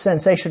opposite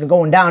sensation of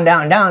going down,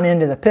 down, down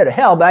into the pit of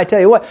hell. But I tell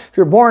you what, if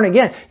you're born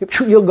again,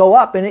 you'll go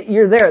up and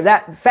you're there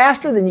that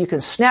faster than you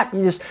can snap.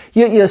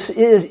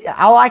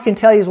 All I can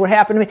tell you is what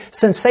happened to me.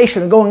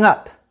 Sensation of going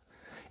up.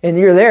 And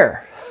you're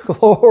there.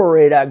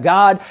 Glory to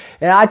God.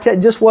 And I tell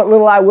you just what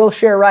little I will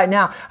share right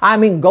now. I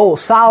mean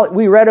gold, solid.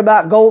 We read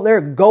about gold.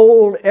 There's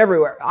gold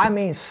everywhere. I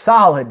mean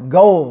solid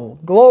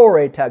gold.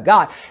 Glory to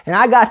God. And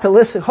I got to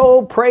listen.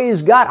 Oh,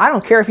 praise God. I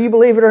don't care if you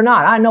believe it or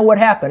not. I know what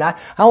happened. I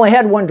only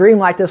had one dream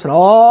like this in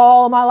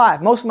all of my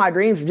life. Most of my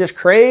dreams are just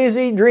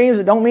crazy dreams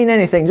that don't mean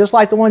anything, just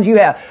like the ones you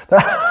have.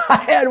 But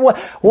I had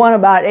one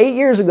about 8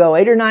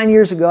 or 9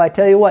 years ago. I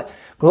tell you what.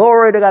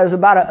 Glory to God. It was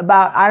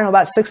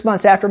about 6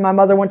 months after my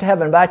mother went to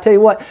heaven. But I tell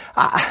you what,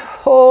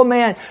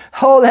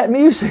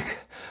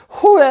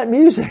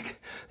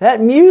 that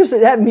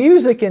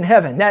music in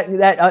heaven,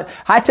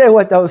 I tell you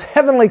what,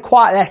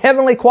 that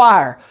heavenly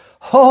choir,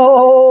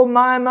 oh,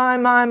 my.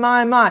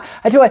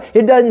 I tell you what,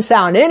 it doesn't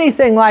sound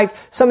anything like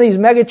some of these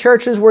mega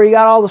churches where you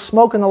got all the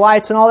smoke and the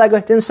lights and all that.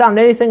 It didn't sound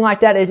anything like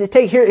that.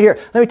 Here,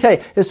 let me tell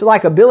you, it's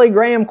like a Billy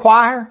Graham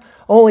choir.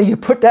 Only you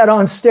put that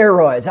on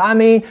steroids. I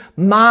mean,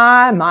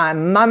 my.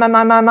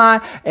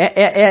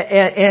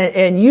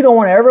 And you don't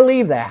want to ever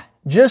leave that.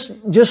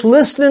 Just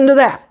listening to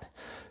that.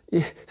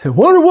 You say,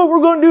 wonder what we're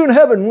going to do in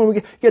heaven when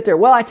we get there.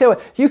 Well, I tell you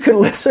what, you can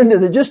listen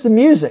to just the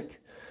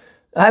music.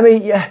 I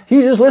mean,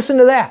 you just listen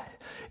to that.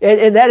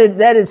 And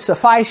that'd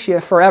suffice you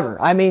forever.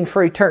 I mean,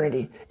 for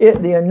eternity.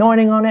 The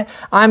anointing on it.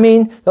 I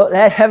mean,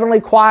 that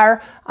heavenly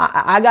choir,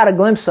 I got a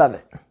glimpse of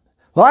it.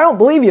 Well, I don't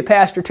believe you,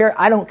 Pastor Terry.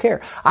 I don't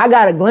care. I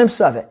got a glimpse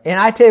of it. And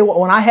I tell you what,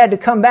 when I had to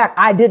come back,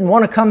 I didn't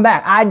want to come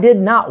back. I did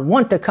not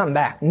want to come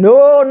back.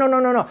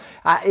 No.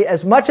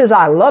 As much as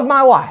I love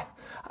my wife,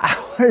 I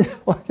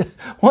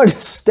wanted to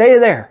stay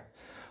there.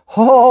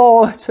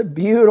 Oh, it's a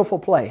beautiful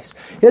place.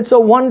 It's a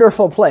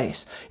wonderful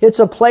place. It's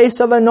a place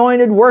of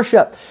anointed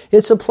worship.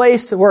 It's a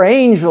place where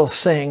angels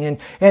sing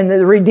and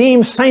the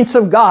redeemed saints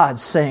of God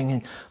sing.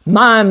 And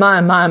my.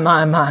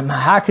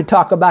 I could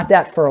talk about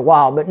that for a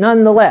while, but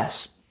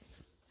nonetheless.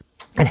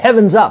 And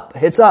heaven's up.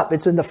 It's up.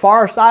 It's in the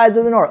far sides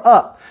of the north.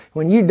 Up.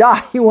 When you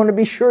die, you want to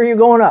be sure you're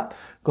going up.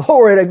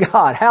 Glory to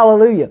God.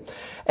 Hallelujah.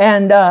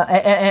 And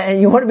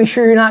you want to be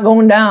sure you're not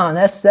going down.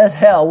 That's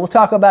hell. We'll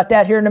talk about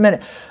that here in a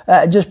minute.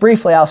 Just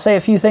briefly, I'll say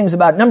a few things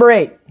about it. Number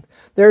 8.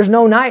 There's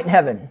no night in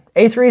heaven.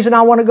 8th reason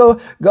I want to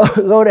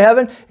go to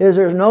heaven is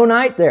there's no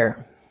night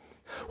there.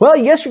 Well,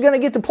 yes, you're going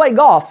to get to play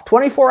golf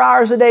 24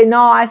 hours a day.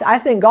 No, I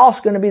think golf's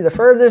going to be the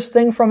furthest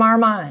thing from our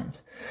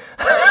minds.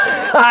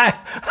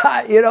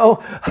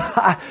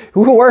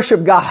 We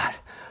worship God.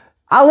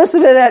 I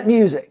listen to that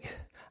music.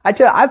 I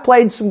tell you, I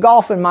played some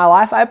golf in my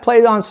life. I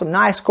played on some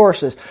nice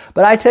courses.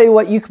 But I tell you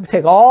what, you can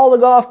take all the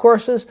golf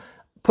courses,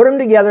 put them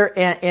together,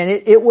 and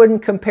it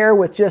wouldn't compare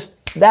with just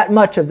that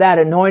much of that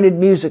anointed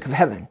music of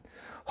heaven.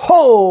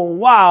 Oh,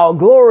 wow,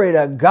 glory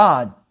to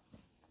God.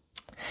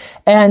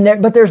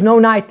 But there's no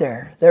night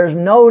there. There's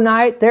no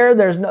night there.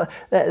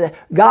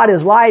 God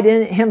is light,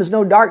 in Him is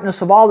no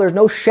darkness of all. There's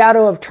no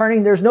shadow of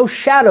turning. There's no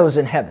shadows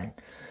in heaven.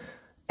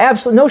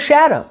 Absolutely no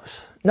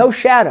shadows. No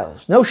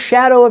shadows. No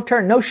shadow of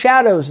turn. No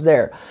shadows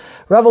there.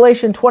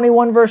 Revelation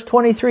 21 verse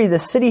 23, the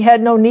city had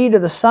no need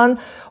of the sun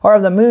or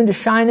of the moon to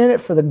shine in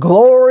it, for the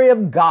glory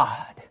of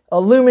God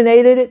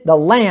illuminated it. The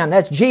Lamb,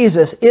 that's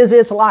Jesus, is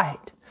its light.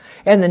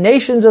 And the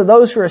nations of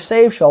those who are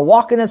saved shall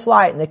walk in its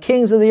light, and the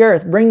kings of the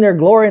earth bring their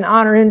glory and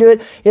honor into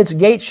it. Its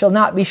gates shall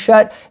not be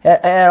shut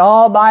at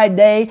all by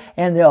day,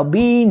 and there'll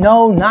be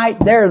no night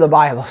there, the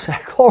Bible said.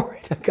 Glory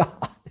to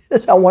God.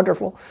 Isn't that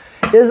wonderful?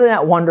 Isn't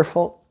that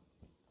wonderful?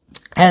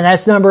 And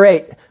that's number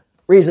 8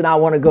 reason I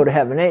want to go to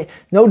heaven.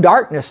 No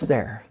darkness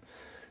there.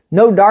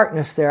 No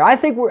darkness there. I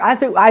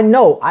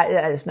know,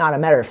 it's not a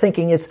matter of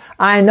thinking,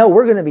 I know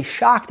we're going to be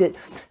shocked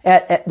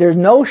at there's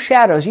no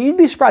shadows. You'd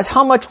be surprised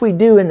how much we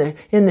do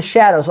in the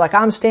shadows. Like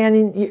I'm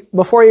standing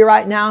before you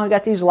right now, I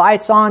got these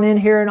lights on in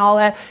here and all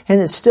that, and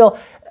it's still,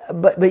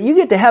 but you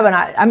get to heaven,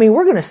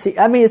 we're going to see,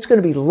 it's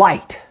going to be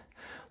light.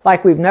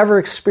 like we've never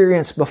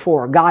experienced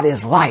before. God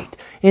is light.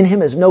 In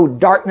Him is no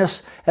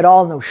darkness at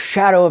all, no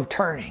shadow of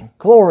turning.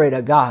 Glory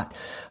to God.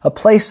 A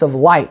place of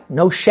light,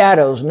 no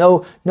shadows,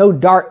 no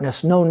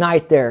darkness, no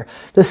night there.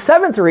 The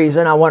seventh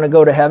reason I want to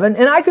go to heaven,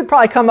 and I could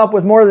probably come up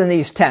with more than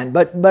these 10,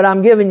 but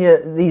I'm giving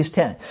you these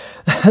 10.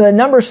 The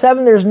number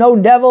 7, there's no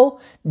devil,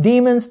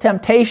 demons,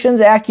 temptations,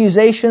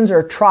 accusations,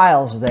 or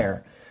trials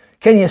there.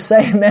 Can you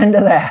say amen to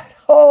that?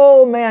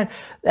 Oh man,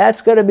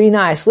 that's going to be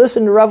nice.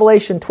 Listen to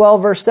Revelation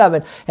 12 verse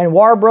 7. And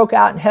war broke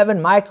out in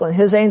heaven. Michael and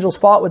his angels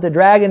fought with the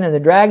dragon, and the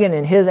dragon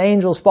and his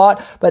angels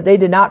fought, but they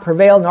did not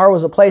prevail, nor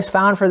was a place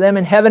found for them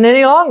in heaven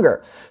any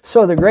longer.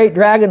 So the great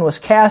dragon was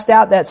cast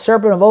out, that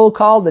serpent of old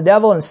called the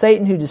devil and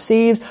Satan, who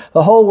deceives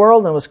the whole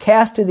world, and was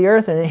cast to the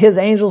earth, and his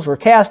angels were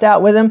cast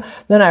out with him.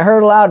 Then I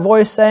heard a loud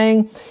voice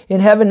saying in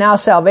heaven, now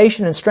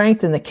salvation and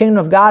strength in the kingdom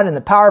of God and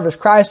the power of His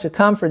Christ to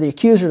come, for the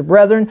accuser of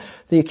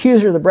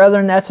the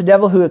brethren, that's the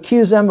devil who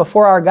accused them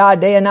before our God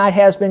day and night,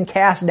 has been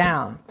cast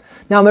down.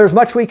 Now there's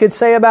much we could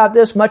say about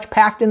this, much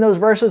packed in those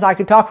verses. I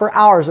could talk for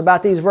hours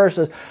about these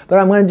verses, but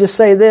I'm going to just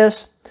say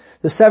this.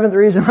 The seventh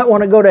reason I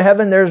want to go to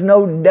heaven, there's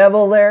no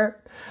devil there.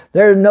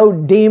 There's no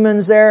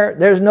demons there.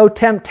 There's no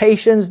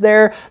temptations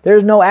there.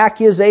 There's no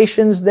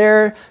accusations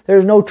there.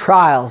 There's no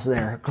trials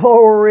there.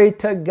 Glory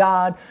to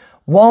God.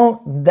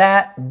 Won't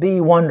that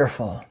be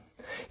wonderful?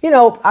 You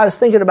know, I was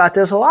thinking about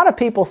this. A lot of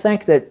people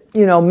think that,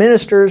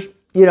 ministers,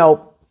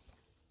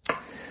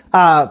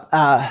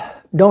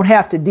 don't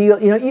have to deal,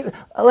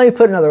 let me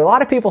put another. A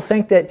lot of people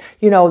think that,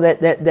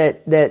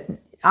 that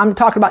I'm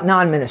talking about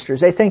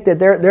non-ministers. They think that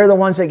they're the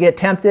ones that get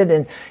tempted,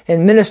 and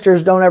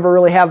ministers don't ever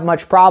really have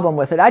much problem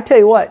with it. I tell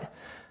you what,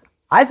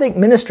 I think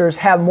ministers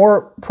have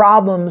more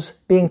problems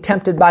being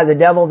tempted by the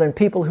devil than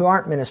people who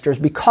aren't ministers,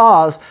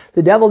 because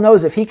the devil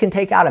knows if he can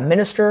take out a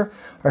minister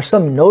or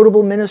some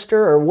notable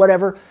minister or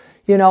whatever,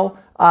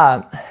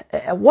 as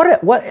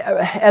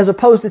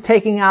opposed to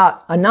taking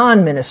out a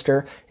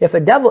non-minister, if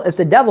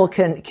the devil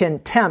can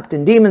tempt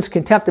and demons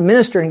can tempt a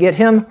minister and get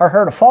him or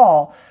her to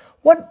fall,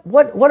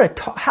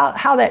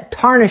 how that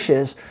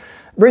tarnishes,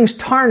 brings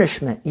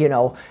tarnishment,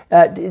 to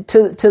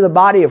the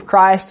body of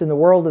Christ and the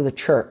world of the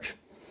church.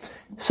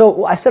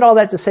 So I said all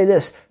that to say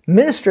this: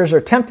 ministers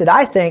are tempted,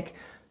 I think,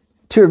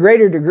 to a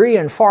greater degree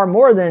and far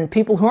more than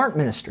people who aren't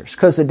ministers.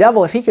 Because the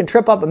devil, if he can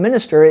trip up a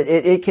minister,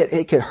 it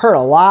could hurt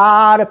a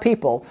lot of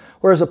people.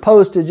 Whereas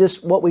opposed to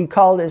just what we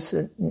call this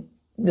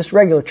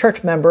regular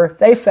church member, if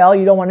they fell,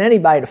 you don't want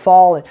anybody to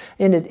fall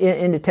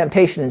into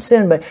temptation and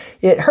sin, but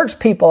it hurts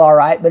people all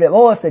right. But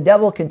if the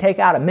devil can take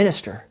out a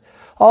minister,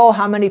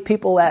 how many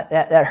people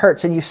that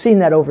hurts. And you've seen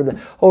that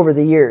over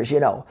the years,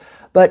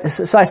 But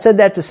so I said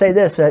that to say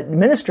this: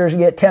 ministers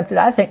get tempted,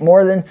 I think,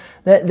 more than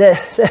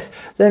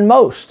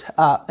most.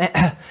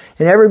 And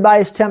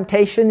everybody's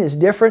temptation is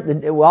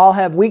different. We all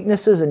have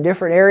weaknesses in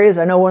different areas.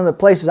 I know one of the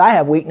places I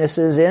have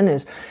weaknesses in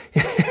is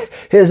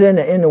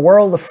in the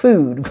world of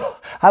food.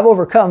 I've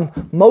overcome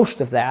most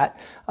of that.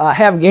 I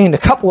have gained a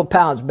couple of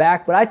pounds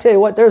back, but I tell you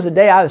what, there's a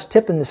day I was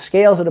tipping the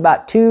scales at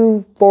about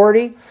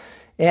 240.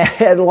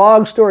 And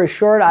long story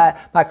short,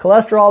 my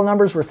cholesterol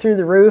numbers were through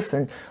the roof,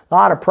 and a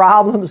lot of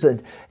problems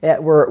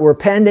were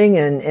pending,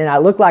 and I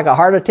looked like a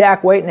heart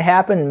attack waiting to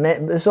happen.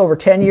 And this is over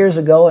 10 years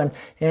ago, and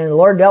the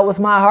Lord dealt with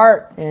my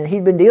heart, and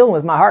He'd been dealing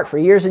with my heart for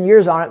years and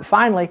years on it.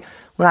 Finally,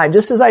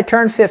 just as I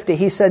turned 50,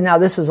 He said, "Now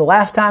this is the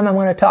last time I'm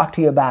going to talk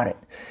to you about it."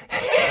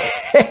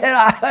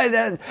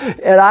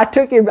 and I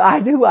took him. I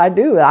do.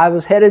 I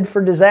was headed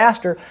for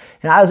disaster,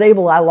 and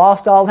I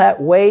lost all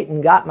that weight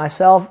and got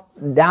myself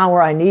down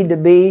where I need to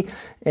be,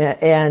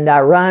 and I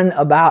run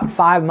about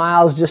 5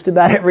 miles just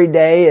about every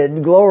day,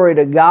 and glory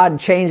to God, and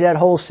change that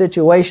whole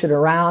situation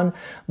around.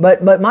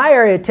 But my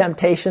area of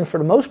temptation for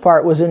the most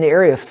part was in the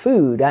area of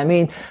food. I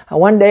mean,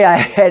 one day I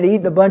had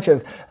eaten a bunch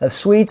of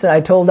sweets, and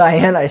I told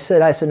Diane, I said,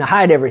 "Now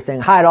hide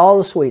everything, hide all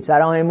the sweets. I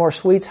don't want any more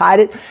sweets,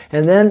 hide it."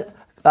 And then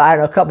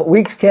a couple of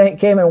weeks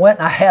came and went,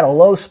 and I had a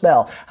low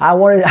spell. I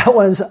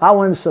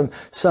wanted some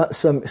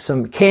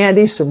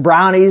candy, some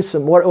brownies,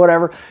 some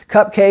whatever,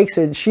 cupcakes,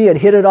 and she had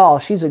hit it all.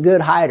 She's a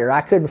good hider.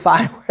 I couldn't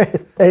find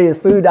any of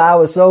the food. I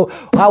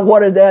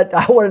wanted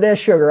that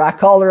sugar. I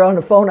called her on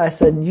the phone. I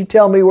said, "You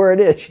tell me where it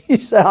is." She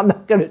said, "I'm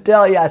not going to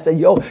tell you." I said,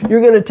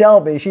 "You're going to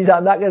tell me." She said,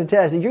 "I'm not going to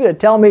tell you." I said, "You're going to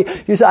tell me."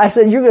 I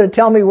said, "You're going to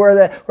tell me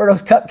where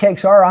those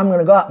cupcakes are. I'm going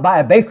to go out and buy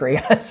a bakery."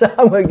 I said,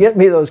 "I'm going to get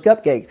me those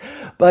cupcakes."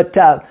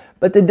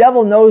 But the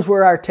devil knows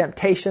where our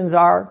temptations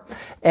are,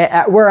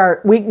 where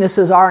our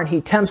weaknesses are, and he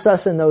tempts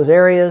us in those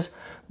areas.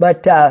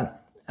 But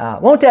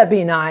won't that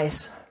be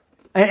nice?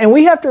 And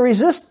we have to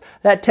resist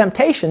that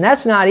temptation.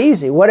 That's not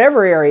easy,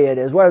 whatever area it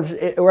is,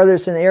 whether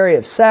it's in the area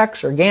of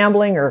sex or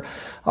gambling or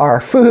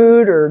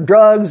food or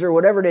drugs or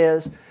whatever it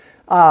is.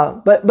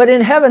 But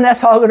in heaven,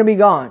 that's all going to be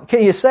gone.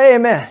 Can you say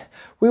amen?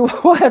 We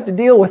won't have to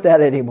deal with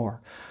that anymore.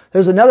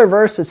 There's another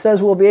verse that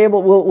says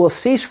we'll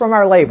cease from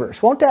our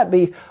labors. Won't that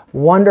be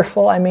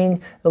wonderful? I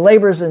mean, the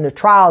labors and the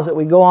trials that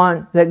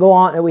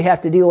that we have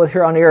to deal with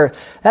here on the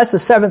earth. That's the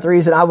seventh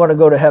reason I want to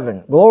go to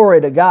heaven.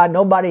 Glory to God.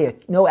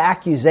 No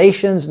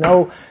accusations,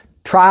 no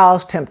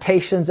trials,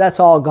 temptations, that's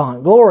all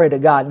gone. Glory to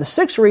God. The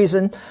sixth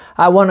reason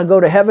I want to go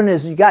to heaven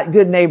is you got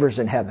good neighbors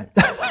in heaven.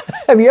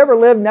 Have you ever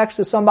lived next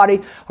to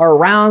somebody or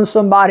around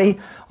somebody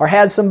or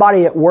had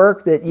somebody at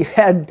work that you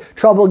had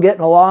trouble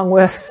getting along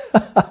with?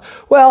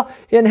 Well,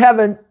 in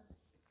heaven,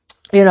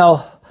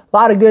 a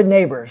lot of good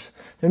neighbors.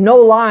 There's no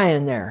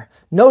lying there,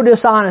 no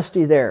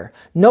dishonesty there,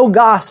 no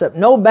gossip,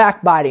 no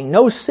backbiting,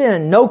 no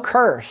sin, no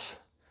curse.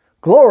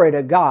 Glory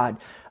to God.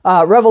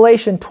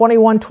 Revelation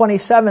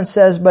 21:27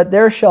 says, "But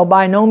there shall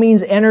by no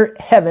means enter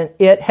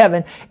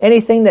heaven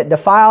anything that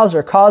defiles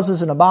or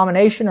causes an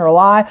abomination or a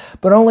lie,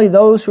 but only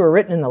those who are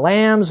written in the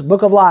Lamb's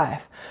book of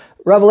life."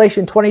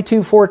 Revelation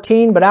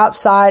 22:14, "But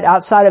outside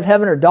of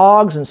heaven are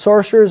dogs and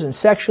sorcerers and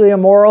sexually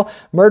immoral,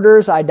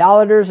 murderers,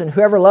 idolaters, and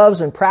whoever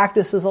loves and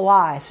practices a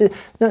lie." See,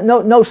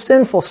 no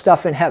sinful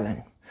stuff in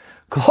heaven.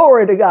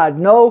 Glory to God.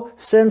 No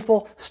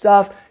sinful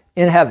stuff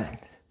in heaven.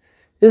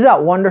 Isn't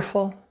that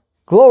wonderful?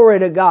 Glory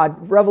to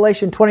God.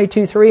 Revelation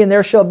 22:3, "And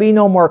there shall be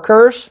no more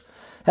curse."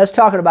 That's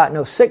talking about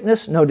no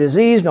sickness, no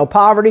disease, no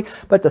poverty,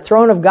 but the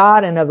throne of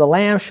God and of the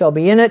Lamb shall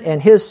be in it,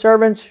 and his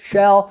servants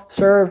shall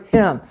serve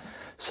him.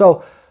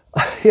 So,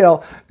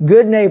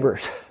 good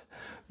neighbors,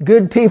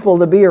 good people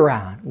to be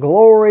around.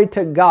 Glory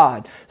to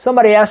God.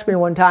 Somebody asked me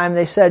one time,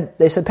 they said,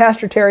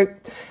 "Pastor Terry,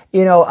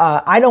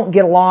 I don't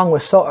get along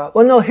with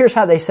here's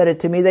how they said it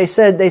to me. They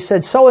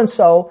said,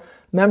 so-and-so,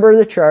 member of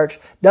the church,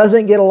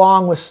 doesn't get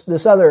along with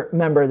this other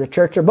member of the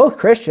church. They're both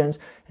Christians,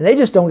 and they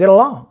just don't get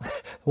along.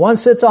 One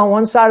sits on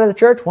one side of the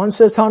church, one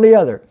sits on the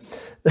other.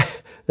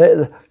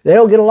 They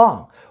don't get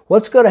along.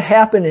 What's going to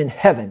happen in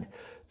heaven?"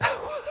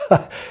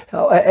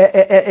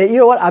 You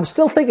know what? I'm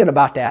still thinking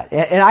about that,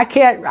 and I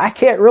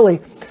can't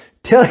really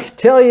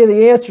tell you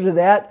the answer to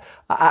that.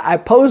 I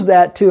posed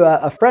that to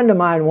a friend of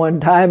mine one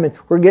time, and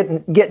we're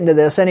getting to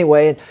this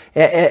anyway.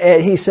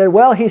 And he said,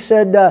 "Brother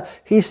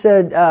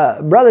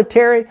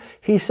Terry,"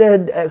 he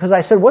said, because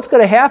I said, "What's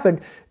going to happen?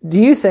 Do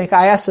you think?"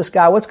 I asked this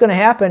guy, "What's going to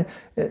happen?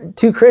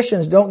 Two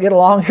Christians don't get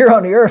along here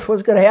on the earth.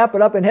 What's going to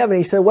happen up in heaven?"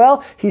 He said,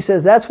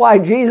 "That's why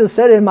Jesus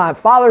said, 'In my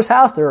Father's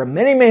house there are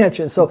many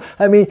mansions.'" So,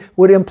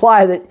 would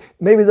imply that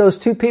maybe those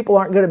two people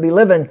aren't going to be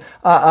living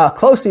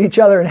close to each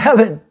other in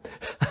heaven.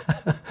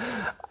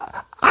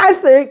 I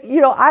think,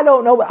 I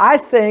don't know, but I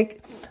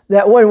think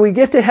that when we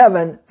get to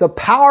heaven, the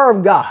power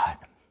of God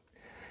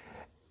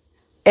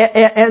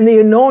and the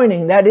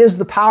anointing, that is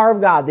the power of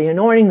God, the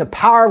anointing, the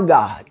power of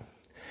God,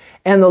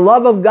 and the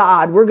love of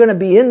God, we're going to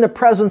be in the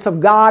presence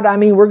of God.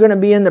 We're going to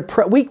be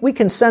we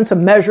can sense a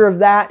measure of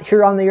that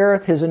here on the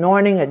earth, His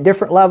anointing at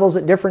different levels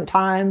at different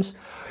times.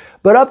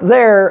 But up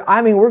there,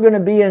 we're going to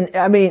be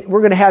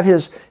we're going to have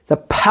the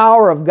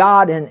power of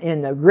God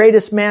in the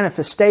greatest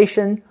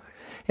manifestation.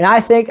 And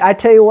I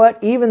tell you what,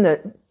 even the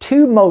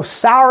two most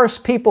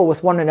sourest people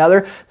with one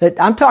another, that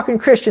I'm talking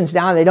Christians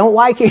now, they don't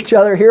like each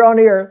other here on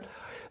the earth.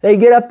 They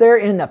get up there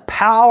in the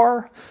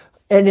power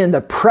and in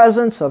the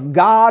presence of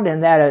God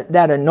and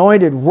that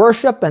anointed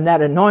worship and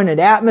that anointed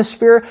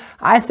atmosphere.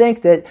 I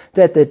think that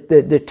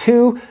the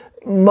two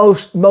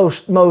most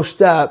opposed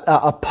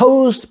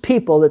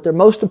people, that they're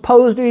most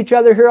opposed to each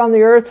other here on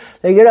the earth,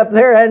 they get up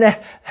there and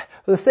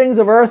the things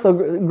of earth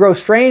will grow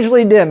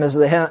strangely dim, as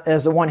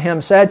the one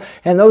hymn said,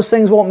 and those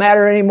things won't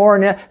matter anymore.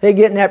 And they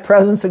get in that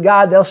presence of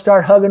God, they'll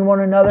start hugging one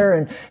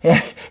another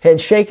and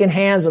shaking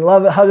hands and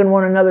hugging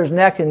one another's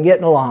neck and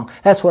getting along.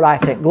 That's what I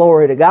think.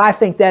 Glory to God. I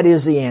think that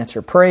is the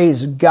answer.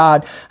 Praise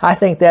God. I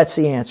think that's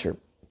the answer.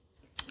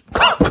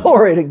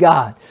 Glory to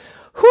God.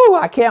 Whew,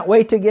 I can't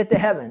wait to get to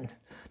heaven.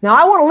 Now,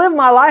 I want to live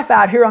my life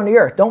out here on the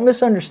earth. Don't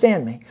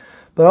misunderstand me.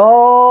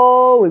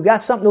 But we've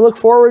got something to look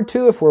forward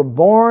to if we're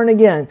born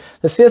again.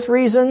 The fifth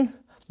reason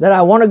that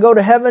I want to go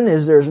to heaven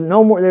is there's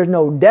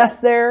no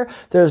death there,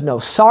 there's no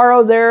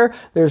sorrow there,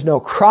 there's no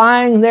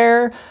crying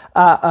there,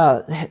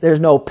 there's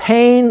no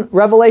pain.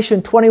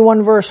 Revelation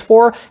 21 verse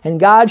 4, "And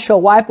God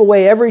shall wipe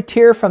away every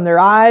tear from their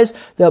eyes.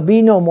 There'll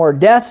be no more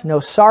death,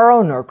 no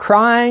sorrow, nor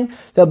crying.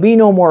 There'll be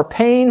no more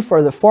pain,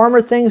 for the former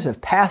things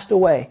have passed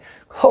away."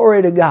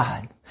 Glory to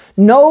God.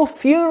 No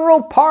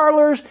funeral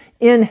parlors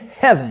in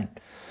heaven.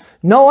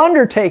 No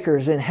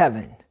undertakers in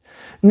heaven.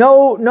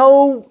 None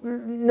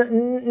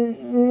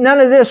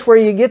of this where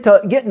you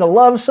getting to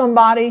love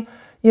somebody,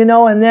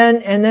 and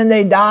then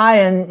they die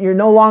and you're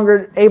no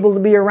longer able to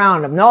be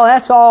around them. No,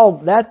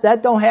 that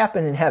don't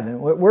happen in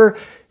heaven. We're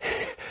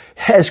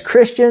as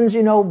Christians,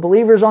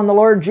 believers on the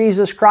Lord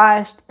Jesus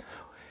Christ,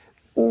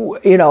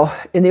 in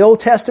the Old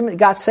Testament,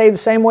 got saved the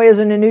same way as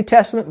in the New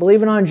Testament,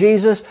 believing on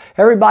Jesus.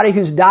 Everybody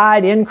who's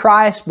died in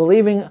Christ,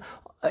 believing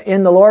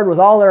in the Lord with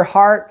all their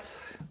heart,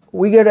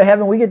 we go to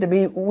heaven, we get to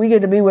be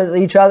with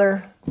each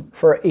other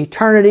for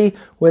eternity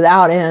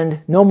without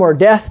end. No more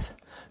death,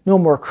 no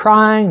more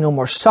crying, no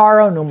more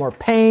sorrow, no more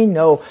pain,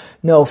 no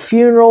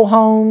funeral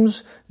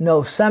homes,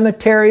 no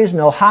cemeteries,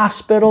 no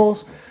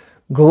hospitals.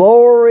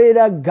 Glory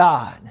to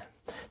God.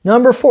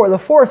 Number 4, the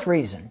fourth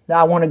reason that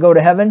I want to go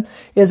to heaven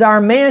is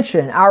our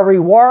mansion, our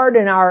reward,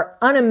 and our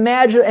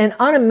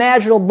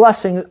unimaginable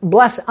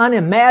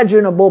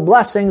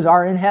blessings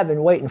are in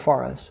heaven waiting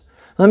for us.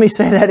 Let me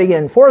say that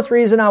again. Fourth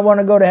reason I want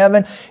to go to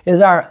heaven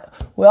is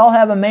we all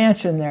have a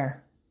mansion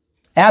there.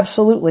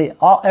 Absolutely.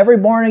 Every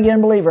born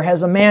again believer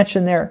has a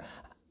mansion there,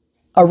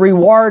 a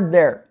reward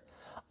there.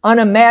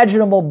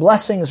 Unimaginable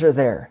blessings are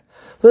there.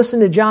 Listen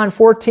to John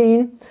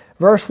 14,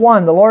 verse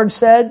 1. The Lord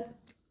said,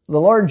 the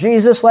Lord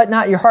Jesus, let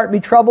not your heart be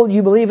troubled.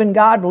 You believe in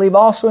God, believe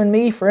also in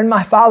me. For in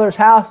my Father's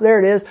house, there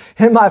it is,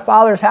 in my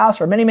Father's house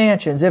are many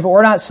mansions. If it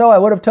were not so, I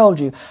would have told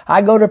you.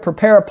 I go to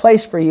prepare a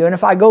place for you. And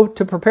if I go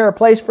to prepare a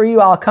place for you,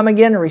 I'll come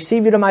again and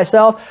receive you to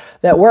myself,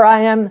 that where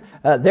I am,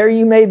 there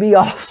you may be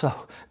also.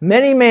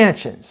 Many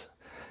mansions.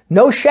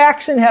 No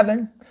shacks in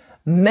heaven.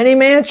 Many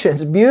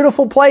mansions.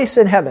 Beautiful place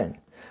in heaven.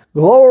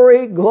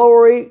 Glory,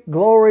 glory,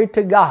 glory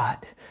to God.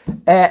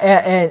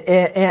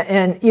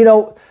 And you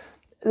know,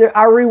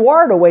 our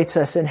reward awaits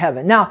us in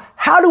heaven. Now,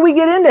 how do we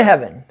get into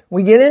heaven?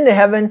 We get into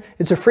heaven,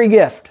 it's a free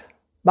gift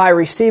by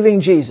receiving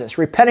Jesus,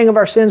 repenting of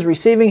our sins,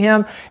 receiving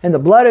Him, and the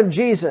blood of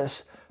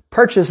Jesus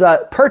purchases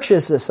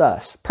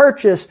us.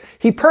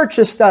 He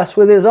purchased us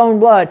with His own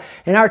blood,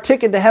 and our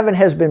ticket to heaven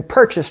has been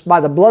purchased by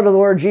the blood of the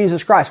Lord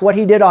Jesus Christ. What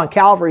He did on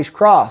Calvary's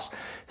cross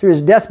through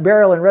His death,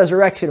 burial, and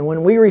resurrection. And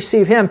when we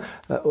receive Him,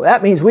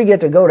 that means we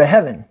get to go to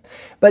heaven.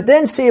 But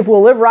then see, if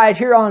we'll live right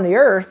here on the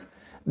earth,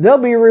 there'll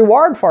be a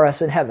reward for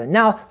us in heaven.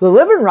 Now, the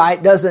living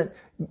right doesn't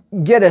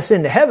get us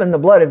into heaven. The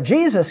blood of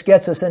Jesus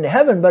gets us into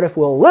heaven. But if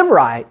we'll live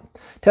right,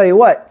 tell you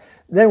what,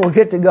 then we'll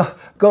get to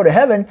go to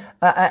heaven.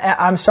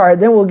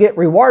 Then we'll get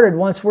rewarded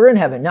once we're in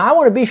heaven. Now, I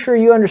want to be sure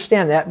you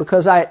understand that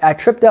because I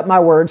tripped up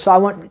my words, so I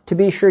want to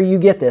be sure you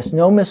get this.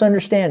 No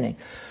misunderstanding.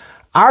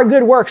 Our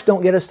good works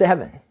don't get us to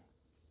heaven.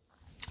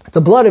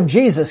 The blood of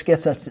Jesus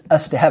gets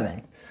us to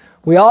heaven.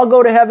 We all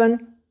go to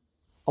heaven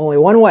only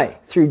one way,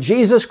 through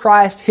Jesus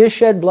Christ, His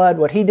shed blood,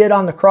 what He did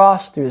on the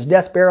cross, through His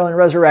death, burial, and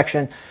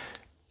resurrection.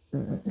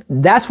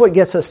 That's what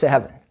gets us to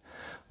heaven.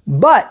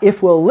 But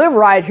if we'll live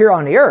right here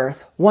on the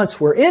earth, once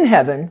we're in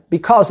heaven,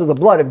 because of the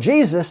blood of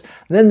Jesus,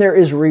 then there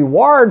is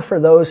reward for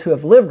those who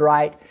have lived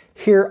right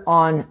here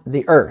on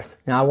the earth.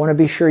 Now, I want to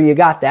be sure you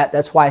got that.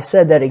 That's why I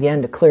said that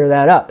again, to clear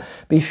that up.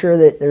 Be sure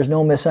that there's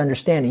no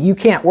misunderstanding. You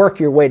can't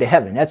work your way to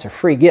heaven. That's a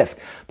free gift.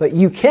 But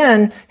you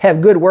can have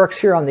good works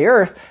here on the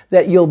earth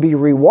that you'll be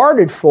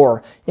rewarded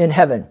for in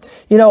heaven.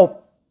 You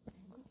know,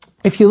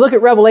 if you look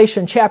at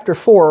Revelation chapter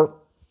 4,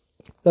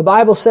 the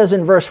Bible says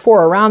in verse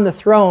 4, around the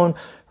throne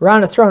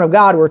of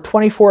God were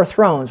 24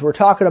 thrones. We're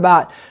talking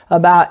about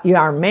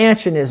our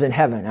mansion is in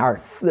heaven.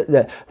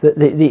 The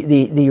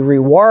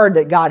reward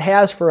that God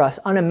has for us,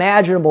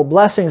 unimaginable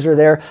blessings are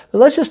there. But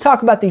let's just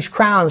talk about these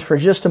crowns for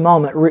just a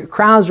moment.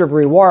 Crowns of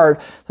reward.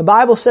 The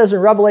Bible says in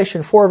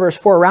Revelation 4 verse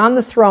 4, around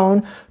the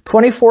throne,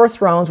 24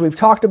 thrones. We've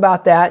talked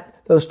about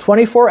that. Those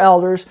 24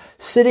 elders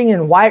sitting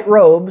in white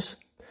robes.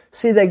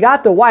 See, they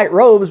got the white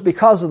robes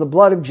because of the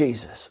blood of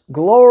Jesus.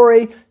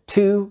 Glory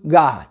to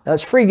God.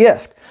 That's a free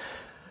gift.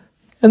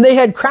 And they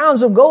had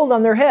crowns of gold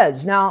on their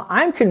heads. Now,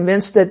 I'm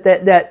convinced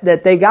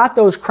that they got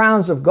those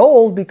crowns of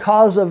gold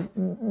because of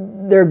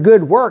their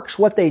good works,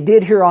 what they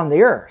did here on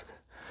the earth.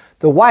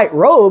 The white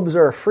robes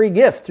are a free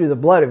gift through the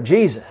blood of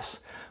Jesus.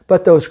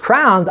 But those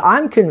crowns,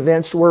 I'm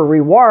convinced, were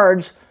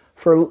rewards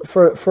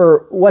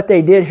for what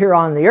they did here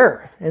on the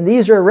earth. And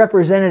these are a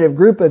representative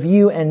group of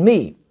you and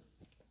me.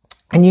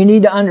 And you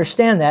need to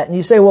understand that. And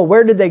you say, well,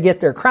 where did they get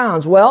their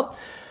crowns? Well,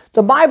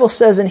 the Bible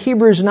says in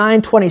Hebrews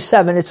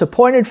 9:27, it's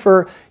appointed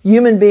for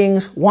human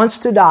beings once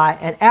to die,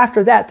 and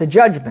after that, the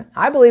judgment.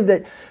 I believe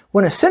that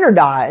when a sinner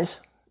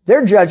dies,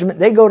 their judgment,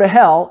 they go to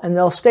hell, and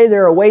they'll stay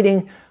there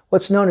awaiting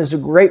what's known as a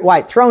great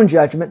white throne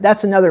judgment.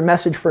 That's another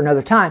message for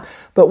another time.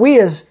 But we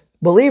as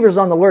believers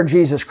on the Lord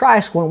Jesus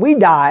Christ, when we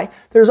die,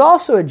 there's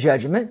also a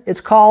judgment.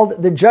 It's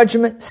called the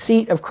judgment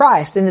seat of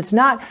Christ. And it's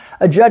not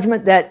a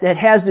judgment that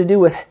has to do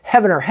with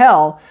heaven or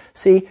hell.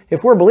 See,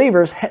 if we're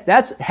believers,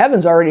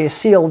 heaven's already a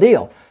sealed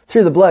deal.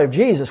 Through the blood of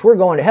Jesus, we're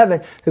going to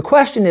heaven. The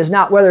question is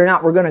not whether or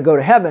not we're going to go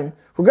to heaven.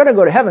 We're going to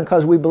go to heaven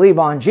because we believe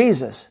on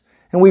Jesus.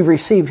 And we've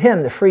received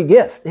Him, the free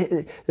gift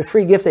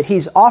that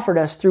He's offered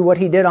us through what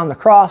He did on the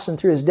cross and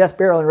through His death,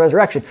 burial, and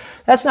resurrection.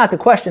 That's not the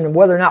question of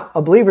whether or not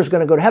a believer is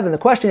going to go to heaven. The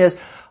question is,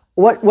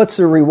 what's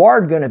the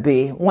reward going to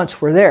be once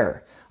we're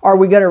there? Are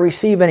we going to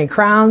receive any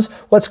crowns?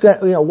 What's going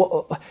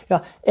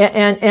to,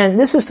 and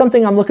this is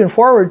something I'm looking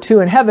forward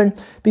to in heaven,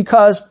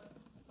 because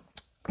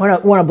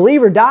when a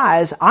believer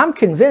dies, I'm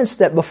convinced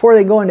that before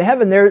they go into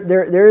heaven,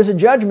 there is a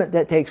judgment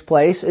that takes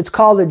place. It's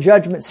called the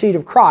judgment seat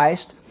of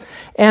Christ.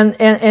 And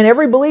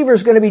every believer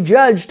is going to be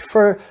judged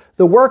for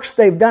the works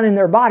they've done in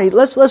their body.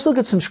 Let's look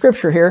at some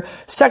scripture here.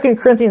 2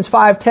 Corinthians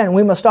 5:10,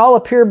 we must all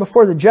appear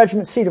before the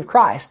judgment seat of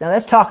Christ. Now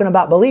that's talking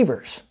about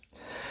believers.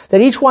 That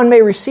each one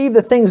may receive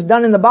the things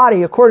done in the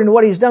body according to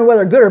what he's done,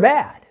 whether good or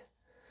bad.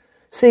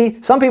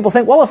 See, some people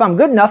think, well, if I'm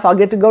good enough, I'll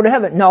get to go to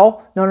heaven.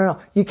 No.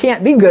 You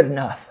can't be good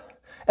enough.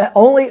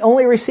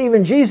 Only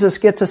receiving Jesus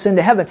gets us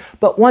into heaven.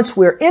 But once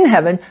we're in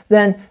heaven,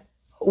 then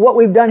what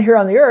we've done here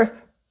on the earth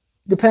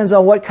depends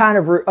on what kind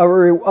of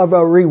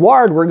a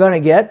reward we're going to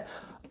get,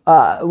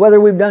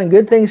 whether we've done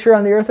good things here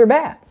on the earth or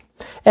bad.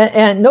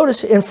 And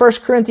notice in 1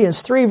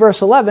 Corinthians 3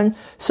 verse 11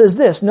 says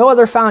this, no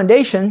other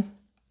foundation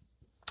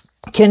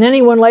can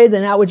anyone lay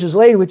than that which is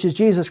laid, which is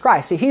Jesus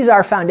Christ. See, He's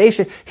our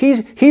foundation.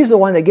 He's the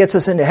one that gets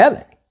us into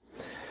heaven.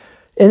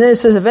 And then it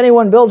says, if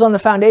anyone builds on the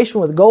foundation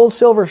with gold,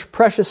 silver,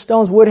 precious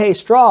stones, wood, hay,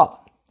 straw.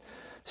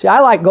 See, I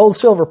like gold,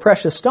 silver,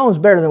 precious stones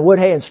better than wood,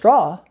 hay, and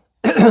straw.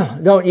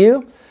 Don't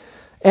you?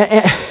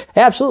 And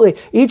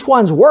absolutely. Each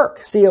one's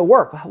work. See, a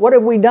work. What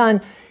have we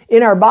done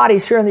in our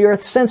bodies here on the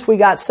earth since we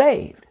got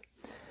saved?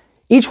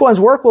 Each one's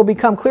work will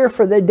become clear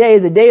for the day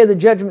of the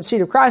judgment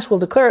seat of Christ will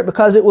declare it,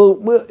 because it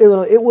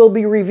will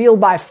be revealed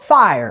by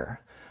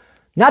fire.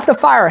 Not the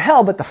fire of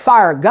hell, but the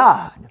fire of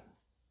God.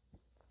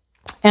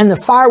 And the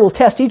fire will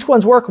test each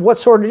one's work of what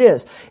sort it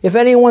is. If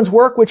anyone's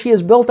work which he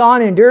has built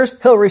on endures,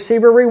 he'll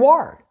receive a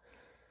reward.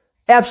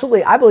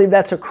 Absolutely. I believe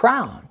that's a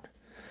crown.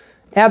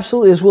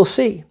 Absolutely, as we'll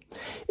see.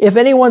 If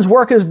anyone's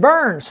work is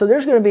burned, so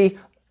there's going to be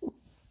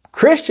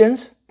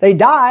Christians, they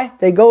die,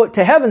 they go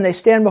to heaven, they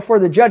stand before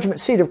the judgment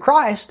seat of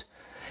Christ,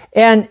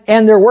 and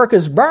their work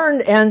is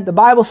burned, and the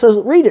Bible says,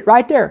 read it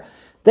right there,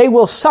 they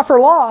will suffer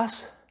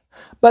loss,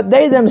 but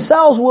they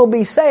themselves will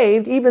be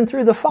saved even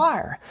through the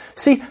fire.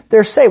 See,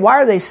 they're saved. Why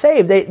are they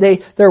saved?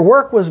 Their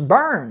work was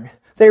burned.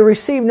 They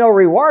received no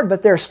reward,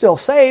 but they're still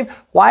saved.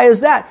 Why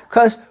is that?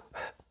 Because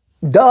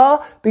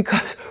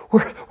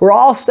we're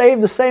all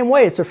saved the same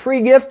way. It's a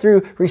free gift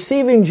through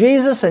receiving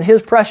Jesus and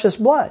His precious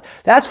blood.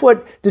 That's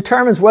what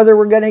determines whether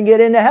we're going to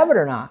get into heaven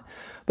or not.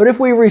 But if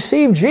we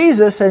receive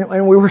Jesus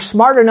and we were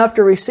smart enough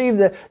to receive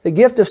the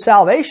gift of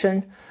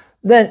salvation,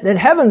 then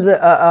heaven's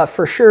a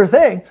for sure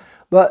thing.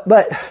 But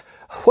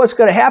what's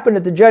going to happen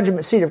at the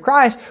judgment seat of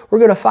Christ, we're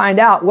going to find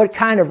out what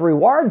kind of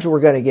rewards we're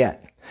going to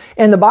get.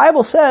 And the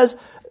Bible says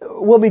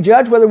we'll be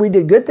judged whether we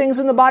did good things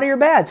in the body or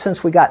bad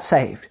since we got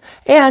saved.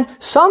 And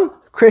some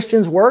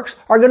Christians' works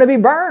are going to be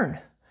burned,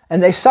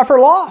 and they suffer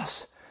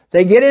loss.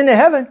 They get into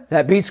heaven.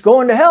 That beats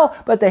going to hell,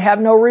 but they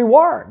have no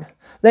reward.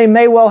 They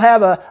may well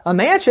have a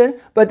mansion,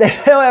 but they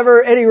don't have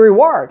any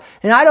reward.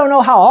 And I don't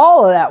know how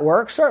all of that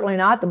works. Certainly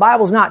not. The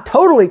Bible's not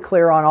totally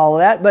clear on all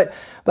of that, but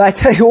I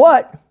tell you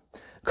what,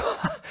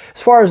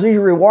 as far as these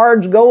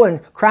rewards go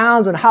and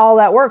crowns and how all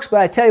that works, but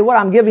I tell you what,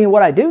 I'm giving you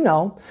what I do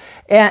know.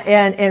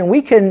 And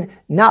we can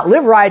not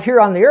live right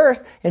here on the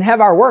earth and have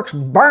our works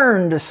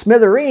burned to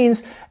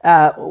smithereens.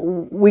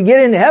 We get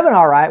into heaven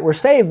all right. We're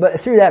saved,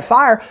 but through that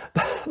fire,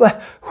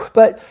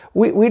 but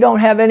we don't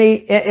have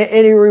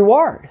any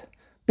reward.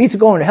 Beats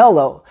going to hell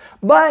though.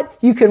 But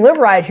you can live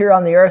right here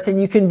on the earth,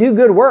 and you can do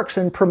good works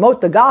and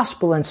promote the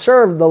gospel and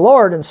serve the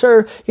Lord and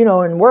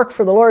and work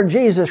for the Lord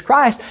Jesus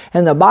Christ.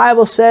 And the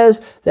Bible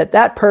says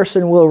that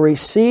person will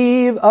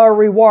receive a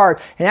reward.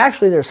 And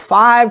actually there's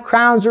 5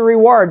 crowns of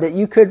reward that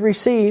you could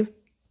receive.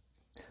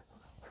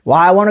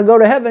 Why I want to go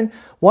to heaven.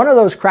 One of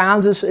those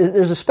crowns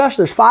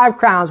there's 5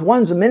 crowns.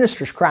 One's a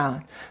minister's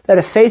crown that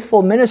a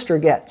faithful minister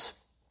gets.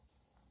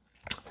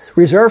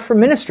 Reserved for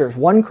ministers,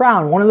 1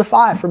 crown, one of the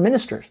 5 for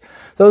ministers.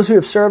 Those who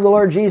have served the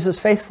Lord Jesus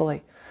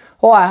faithfully.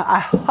 Oh, I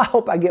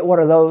hope I get one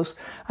of those.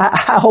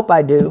 I hope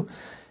I do.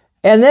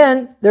 And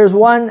then there's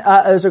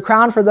a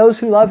crown for those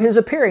who love His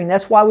appearing.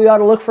 That's why we ought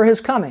to look for His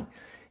coming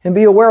and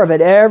be aware of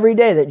it every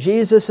day that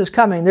Jesus is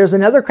coming. There's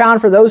another crown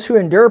for those who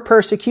endure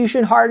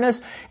persecution, hardness,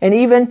 and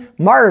even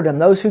martyrdom,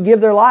 those who give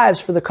their lives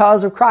for the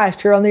cause of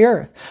Christ here on the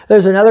earth.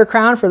 There's another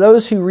crown for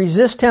those who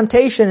resist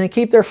temptation and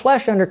keep their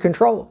flesh under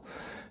control.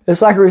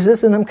 It's like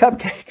resisting them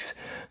cupcakes.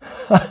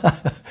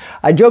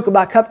 I joke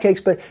about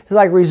cupcakes, but it's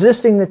like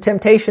resisting the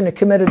temptation to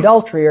commit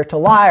adultery or to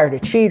lie or to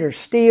cheat or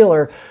steal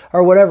or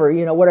whatever,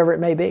 whatever it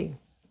may be.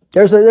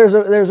 There's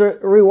a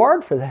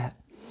reward for that.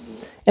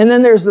 And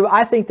then there's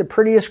I think the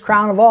prettiest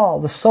crown of all,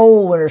 the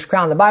soul winner's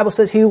crown. The Bible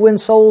says he who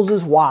wins souls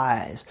is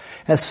wise.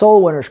 A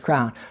soul winner's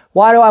crown.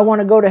 Why do I want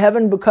to go to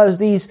heaven? Because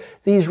these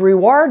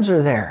rewards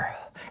are there.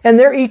 And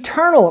they're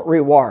eternal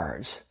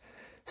rewards.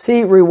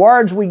 See,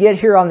 rewards we get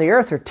here on the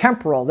earth are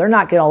temporal. They're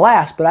not going to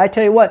last. But I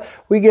tell you what,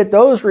 we get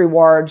those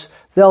rewards,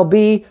 they'll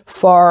be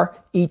for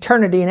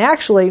eternity. And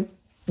actually,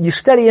 you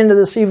study into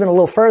this even a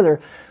little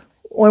further.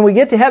 When we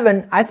get to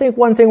heaven, I think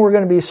one thing we're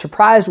going to be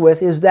surprised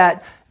with is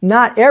that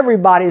not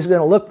everybody is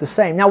going to look the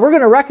same. Now, we're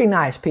going to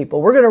recognize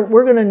people.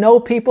 We're going to know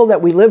people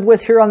that we lived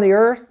with here on the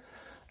earth,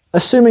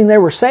 assuming they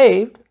were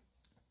saved.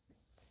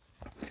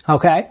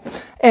 Okay?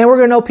 And we're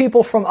going to know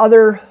people from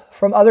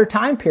other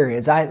time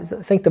periods. I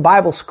think the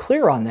Bible's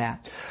clear on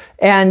that.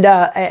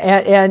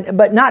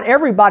 But not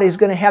everybody's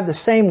going to have the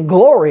same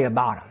glory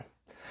about them.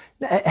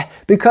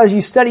 Because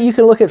you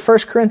can look at 1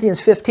 Corinthians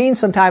 15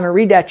 sometime and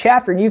read that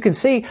chapter, and you can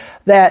see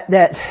that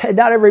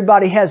not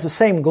everybody has the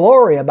same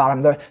glory about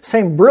them, the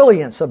same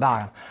brilliance about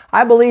them.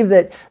 I believe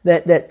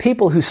that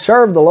people who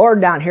serve the Lord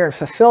down here and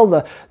fulfill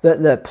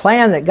the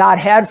plan that God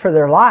had for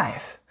their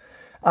life,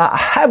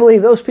 I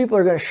believe those people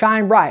are going to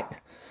shine bright.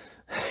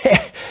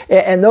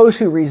 And those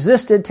who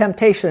resisted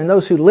temptation and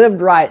those who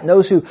lived right and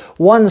those who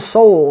won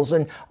souls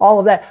and all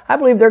of that, I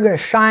believe they're going to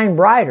shine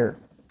brighter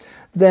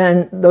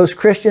than those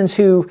Christians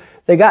who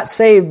they got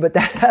saved, but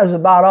that was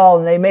about all.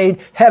 And they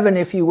made heaven,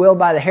 if you will,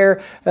 by the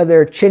hair of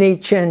their chinny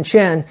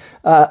chin.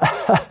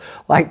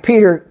 Like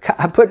Peter,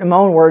 I put in my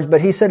own words, but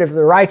he said, if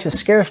the righteous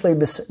scarcely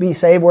be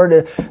saved, where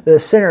do the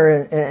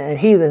sinner and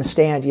heathen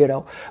stand, you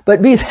know.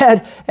 But be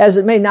that as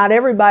it may, not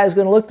everybody is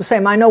going to look the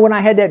same. I know when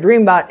I had that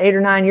dream about 8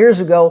 or 9 years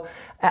ago,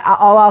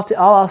 all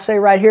I'll say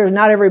right here is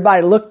not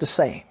everybody looked the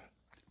same.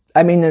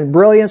 I mean, the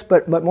brilliance,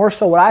 but more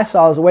so what I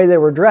saw is the way they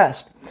were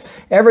dressed.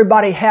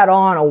 Everybody had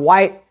on a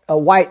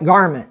white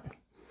garment.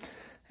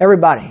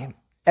 Everybody.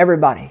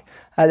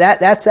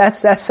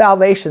 That's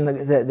salvation,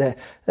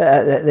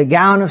 the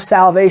gown of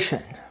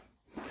salvation.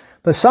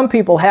 But some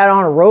people had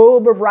on a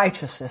robe of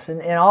righteousness,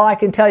 and all I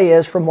can tell you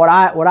is from what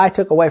I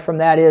took away from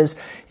that is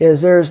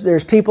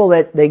there's people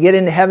that they get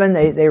into heaven,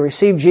 they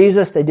receive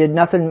Jesus, they did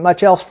nothing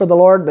much else for the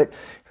Lord, but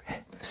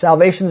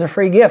salvation's a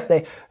free gift.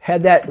 They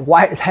had that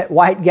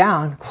white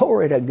gown.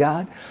 Glory to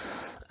God.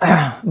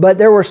 But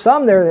there were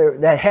some there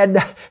that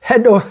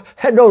had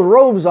those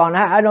robes on.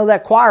 I know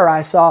that choir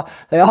I saw,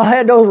 they all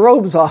had those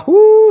robes on.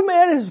 Whoo,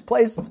 man, this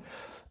place.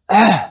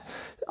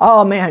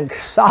 Oh man,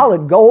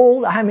 solid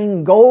gold. I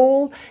mean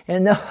gold.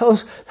 And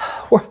those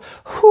were,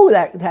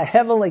 that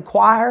heavenly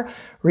choir,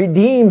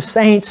 redeemed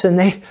saints, and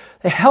they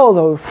held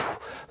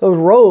those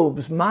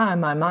robes, my.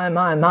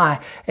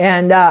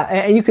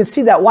 And you could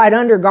see that white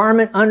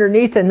undergarment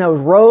underneath and those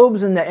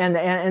robes and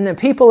the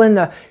people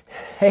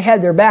they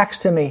had their backs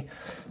to me.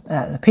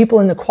 The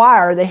people in the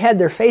choir, they had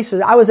their faces.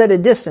 I was at a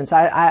distance.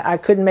 I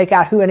couldn't make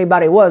out who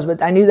anybody was,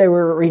 but I knew they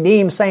were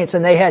redeemed saints,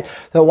 and they had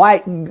the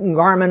white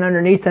garment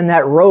underneath and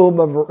that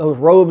those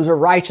robes of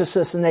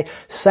righteousness, and they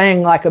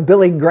sang like a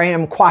Billy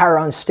Graham choir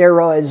on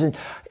steroids,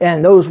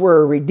 and those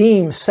were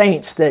redeemed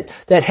saints that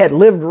had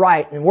lived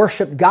right and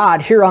worshiped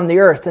God here on the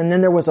earth. And then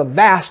there was a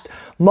vast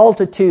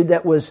multitude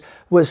that was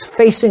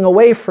facing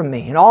away from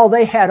me, and all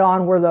they had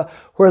on were the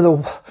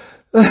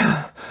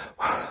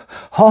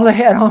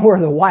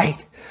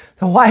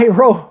white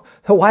robe,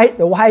 the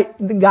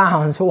white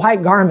gowns, the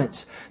white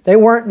garments. They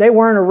weren't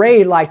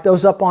arrayed like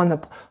those up on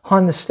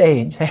the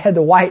stage. They had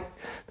the white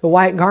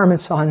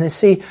garments on.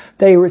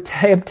 They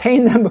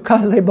obtained them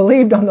because they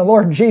believed on the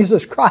Lord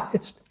Jesus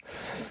Christ.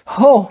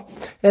 Oh,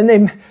 and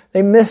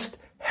they missed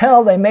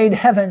hell. They made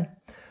heaven.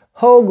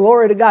 Oh,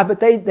 glory to God.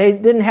 But they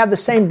didn't have the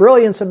same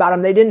brilliance about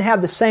them. They didn't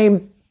have the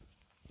same,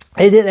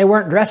 they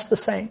weren't dressed the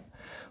same.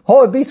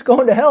 Oh, it beats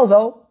going to hell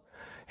though.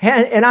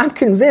 And I'm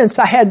convinced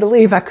I had to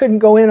leave. I couldn't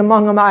go in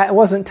among them. It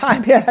wasn't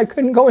time yet. I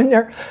couldn't go in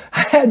there. I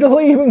had to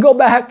leave and go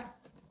back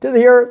to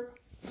the earth.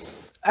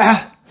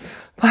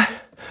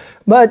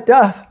 But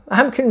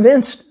I'm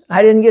convinced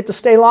I didn't get to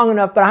stay long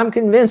enough, but I'm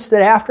convinced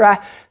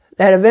that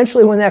that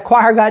eventually when that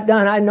choir got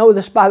done, I know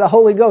this by the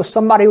Holy Ghost,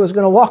 somebody was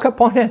going to walk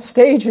up on that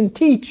stage and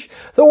teach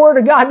the Word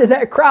of God to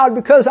that crowd,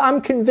 because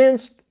I'm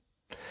convinced.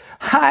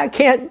 I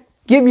can't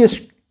give you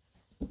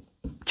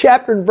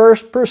chapter and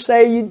verse per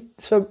se,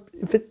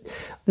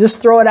 just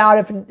throw it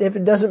out if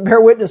it doesn't bear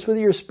witness with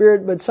your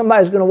spirit, but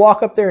somebody's going to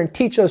walk up there and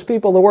teach those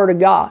people the Word of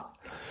God.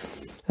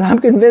 And I'm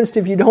convinced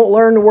if you don't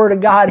learn the Word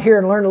of God here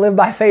and learn to live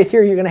by faith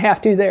here, you're going to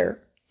have to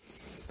there.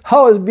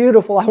 Oh, it was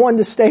beautiful. I wanted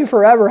to stay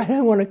forever. I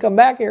didn't want to come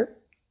back here.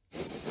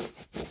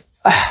 It's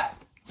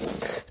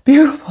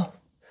beautiful.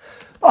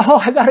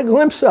 Oh, I got a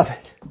glimpse of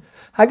it.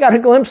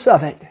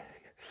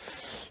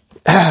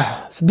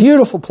 It's a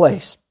beautiful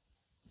place.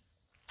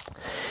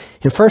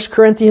 In 1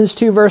 Corinthians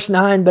 2 verse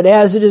 9, but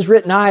as it is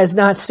written, eye has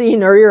not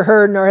seen, nor ear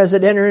heard, nor has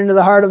it entered into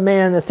the heart of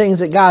man the things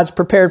that God's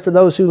prepared for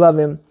those who love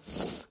Him.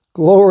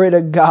 Glory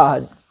to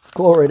God.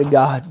 Glory to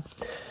God.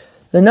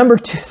 The number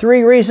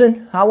 3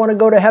 reason I want to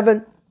go to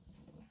heaven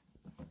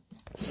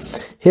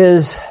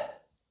is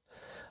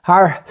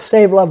our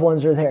saved loved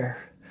ones are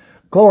there.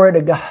 Glory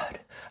to God.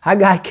 I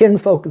got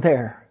kinfolk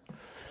there.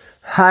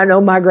 I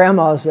know my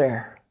grandma's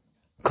there.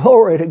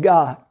 Glory to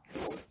God.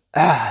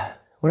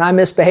 When I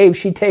misbehaved,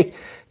 she'd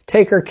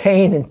take her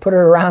cane and put it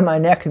around my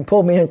neck and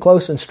pull me in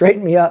close and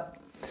straighten me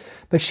up.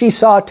 But she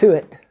saw to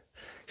it.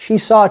 She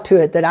saw to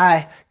it that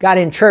I got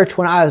in church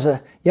when I was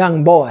a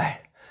young boy.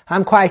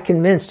 I'm quite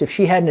convinced if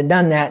she hadn't have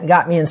done that and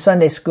got me in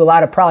Sunday school,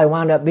 I'd have probably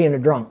wound up being a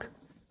drunk.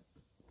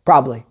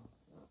 Probably.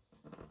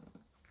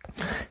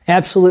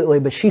 Absolutely.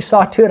 But she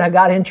saw to it I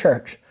got in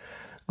church.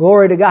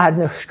 Glory to God.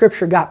 And the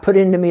scripture got put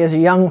into me as a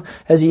young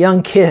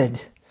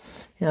kid.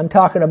 And I'm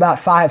talking about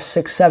 5,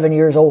 6, 7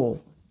 years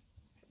old.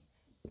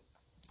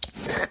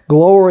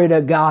 Glory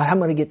to God. I'm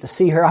going to get to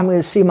see her. I'm going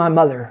to see my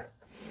mother.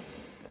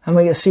 I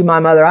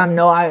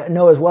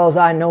know as well as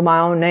I know my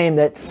own name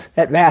that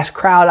vast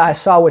crowd I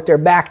saw with their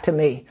back to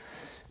me,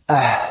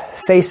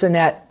 facing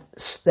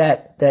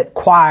that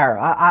choir.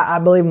 I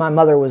believe my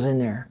mother was in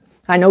there.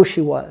 I know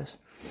she was.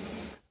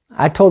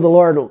 I told the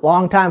Lord a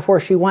long time before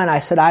she went, I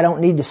said, I don't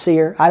need to see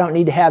her. I don't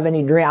need to have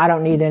any dream. I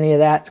don't need any of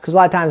that. Because a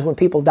lot of times when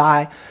people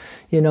die,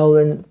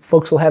 and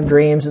folks will have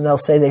dreams and they'll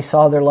say they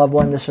saw their loved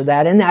one, this or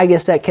that. And I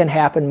guess that can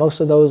happen. Most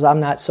of those I'm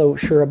not so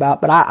sure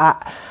about, but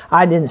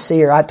I didn't see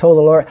her. I told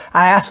the Lord,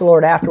 I asked the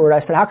Lord afterward, I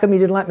said, how come you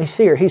didn't let me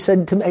see her? He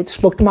said to me, it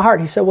spoke to my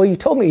heart. He said, well, you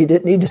told me you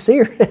didn't need to see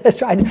her.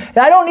 That's right. And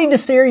I don't need to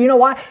see her. You know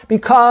why?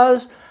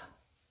 Because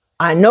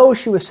I know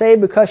she was saved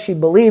because she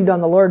believed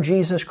on the Lord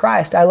Jesus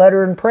Christ. I led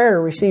her in prayer to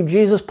receive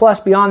Jesus. Plus,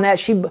 beyond that,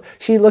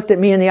 she looked at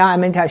me in the eye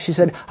many times. She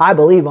said, I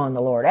believe on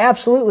the Lord.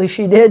 Absolutely,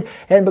 she did.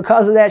 And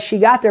because of that, she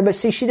got there. But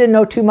see, she didn't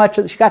know too much.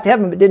 She got to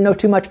heaven, but didn't know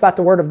too much about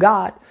the Word of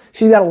God.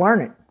 She's got to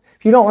learn it.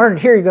 If you don't learn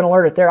it here, you're going to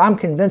learn it there. I'm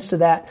convinced of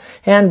that.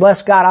 And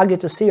bless God, I'll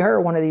get to see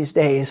her one of these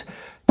days.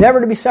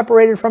 Never to be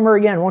separated from her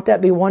again. Won't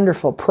that be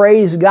wonderful?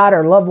 Praise God,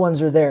 our loved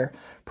ones are there.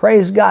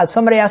 Praise God.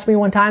 Somebody asked me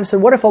one time,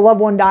 said, what if a loved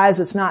one dies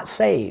that's not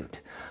saved?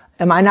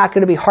 Am I not going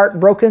to be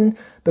heartbroken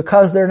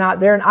because they're not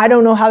there? And I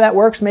don't know how that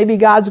works. Maybe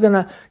God's going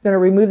to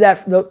remove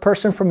the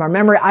person from our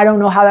memory. I don't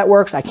know how that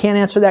works. I can't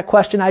answer that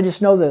question. I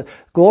just know the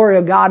glory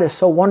of God is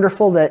so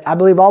wonderful that I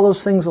believe all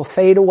those things will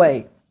fade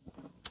away.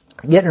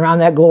 Getting around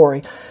that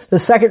glory. The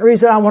second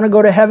reason I want to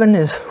go to heaven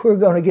is we're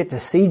going to get to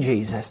see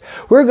Jesus.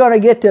 We're going to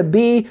get to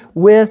be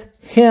with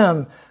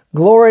Him.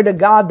 Glory to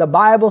God. The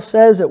Bible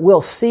says that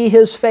we'll see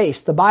His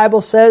face. The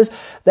Bible says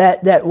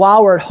that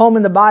while we're at home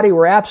in the body,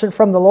 we're absent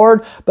from the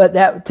Lord, but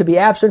that to be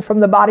absent from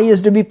the body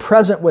is to be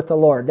present with the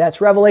Lord. That's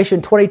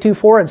Revelation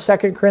 22:4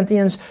 and 2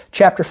 Corinthians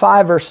chapter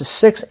 5 verses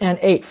 6 and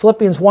 8.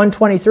 Philippians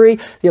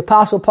 1:23, the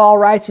Apostle Paul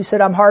writes, he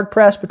said, I'm hard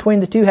pressed between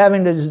the two,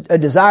 having a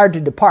desire to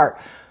depart.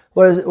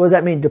 What does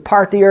that mean?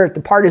 Depart the earth,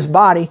 depart His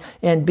body,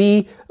 and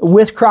be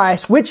with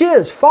Christ, which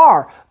is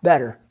far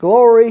better.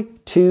 Glory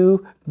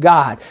to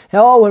God.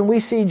 Oh, when we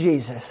see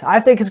Jesus, I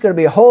think it's going to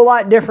be a whole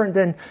lot different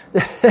than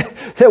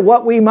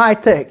what we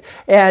might think.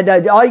 And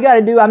all you got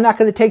to do, I'm not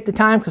going to take the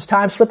time because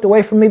time slipped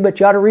away from me,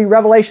 but you ought to read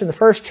Revelation, the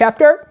first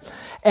chapter.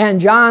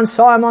 And John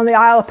saw Him on the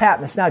Isle of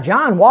Patmos. Now,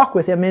 John walked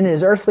with Him in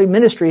His earthly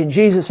ministry, in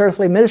Jesus'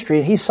 earthly ministry,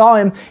 and he saw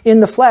Him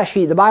in the flesh.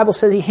 The Bible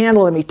says he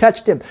handled Him, he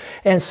touched Him,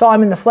 and saw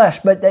Him in the flesh.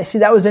 But see,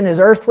 that was in His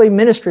earthly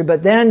ministry.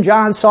 But then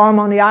John saw Him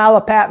on the Isle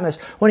of Patmos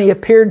when He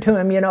appeared to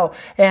him,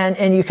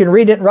 and you can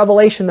read it in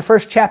Revelation, the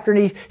first chapter,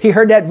 and he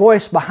heard that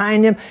voice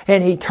behind him,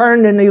 and he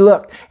turned and he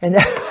looked. And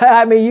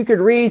you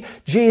could read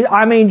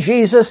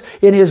Jesus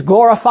in His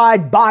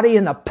glorified body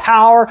in the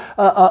power.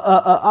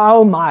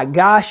 Oh my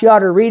gosh, you ought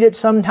to read it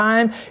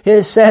sometime.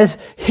 It says,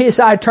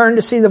 I turned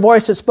to see the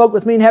voice that spoke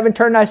with me in heaven.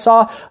 Turned, I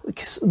saw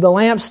the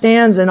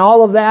lampstands and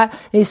all of that.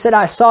 And he said,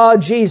 I saw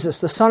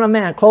Jesus, the Son of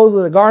Man, clothed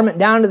with a garment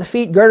down to the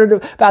feet,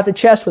 girded about the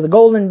chest with a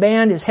golden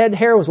band. His head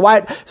hair was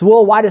white, his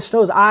wool white as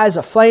snow, his eyes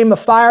a flame of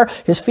fire.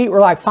 His feet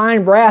were like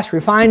fine brass,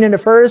 refined into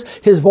furs.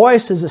 His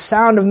voice is the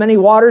sound of many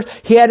waters.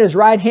 He had his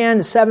right hand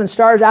the 7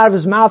 stars, out of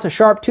his mouth a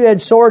sharp two-edged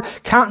sword.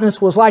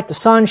 Countenance was like the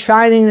sun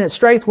shining in its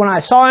strength. When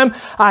I saw Him,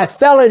 I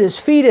fell at His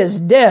feet as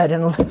dead.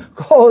 And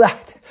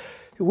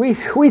we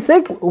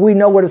think we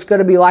know what it's going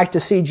to be like to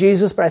see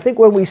Jesus, but I think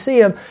when we see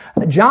Him,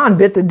 John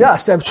bit the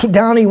dust.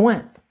 Down he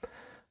went.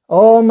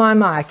 Oh my,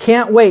 I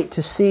can't wait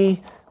to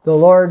see the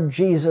Lord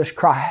Jesus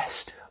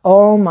Christ.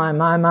 Oh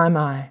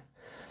my.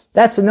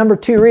 That's the number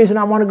 2 reason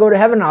I want to go to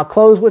heaven. I'll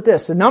close with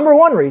this. The number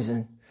 1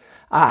 reason,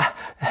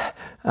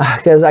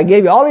 because I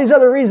gave you all these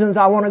other reasons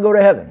I want to go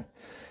to heaven.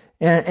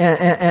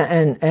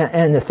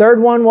 And the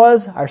third one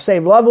was our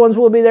saved loved ones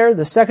will be there.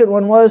 The second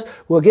one was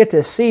we'll get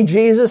to see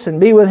Jesus and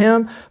be with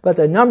Him. But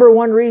the number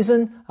 1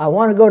 reason I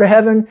want to go to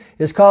heaven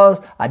is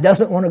because I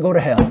doesn't want to go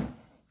to hell.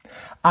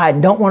 I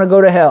don't want to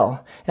go to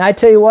hell. And I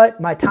tell you what,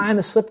 my time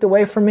has slipped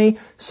away from me,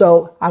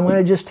 so I'm going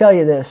to just tell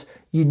you this.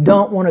 You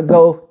don't want to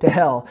go to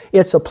hell.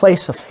 It's a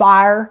place of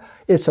fire.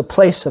 It's a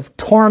place of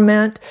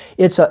torment.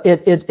 It's a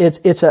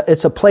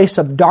place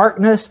of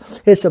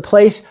darkness. It's a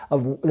place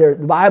of,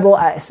 the Bible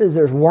says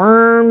there's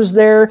worms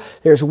there.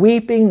 There's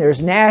weeping.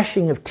 There's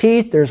gnashing of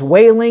teeth. There's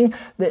wailing.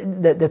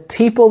 The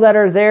people that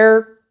are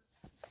there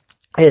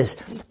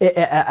is,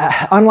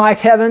 unlike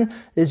heaven,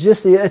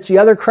 it's the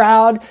other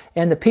crowd,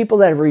 and the people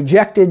that have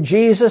rejected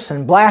Jesus,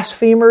 and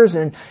blasphemers,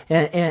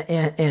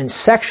 and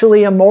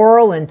sexually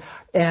immoral,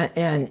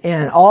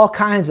 and all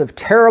kinds of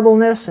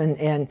terribleness,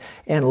 and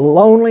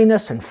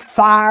loneliness, and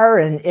fire,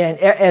 and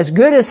as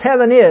good as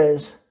heaven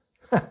is,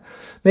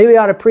 maybe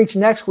I ought to preach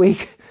next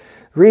week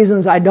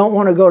reasons I don't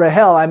want to go to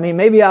hell. I mean,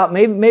 maybe I'll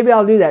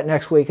do that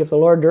next week if the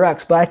Lord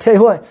directs. But I tell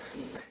you what,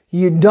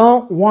 you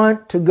don't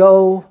want to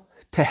go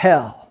to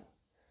hell.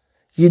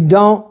 You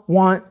don't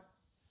want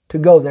to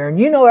go there.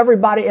 And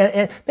everybody,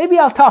 and maybe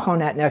I'll talk on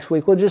that next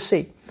week. We'll just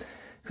see.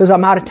 Because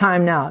I'm out of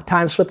time now.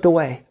 Time slipped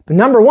away. The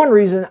number 1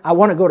 reason I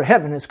want to go to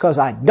heaven is because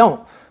I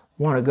don't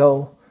want to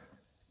go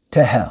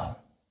to hell.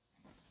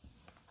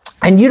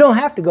 And you don't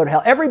have to go to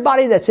hell.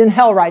 Everybody that's in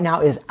hell right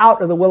now is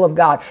out of the will of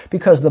God,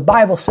 because the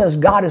Bible says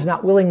God is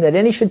not willing that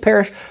any should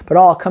perish, but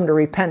all come to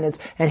repentance.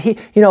 And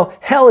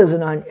hell is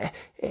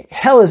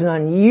an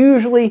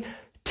unusually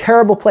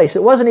terrible place.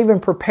 It wasn't even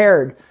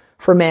prepared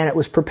for man. It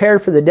was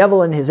prepared for the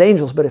devil and his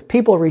angels. But if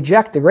people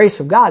reject the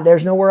grace of God,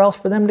 there's nowhere else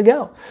for them to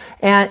go.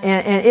 And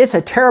it's a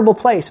terrible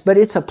place, but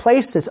it's a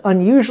place that's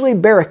unusually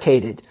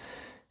barricaded.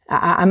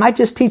 I might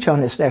just teach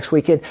on this next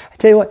week. And I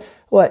tell you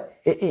what,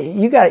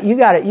 you got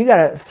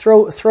to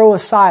throw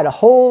aside a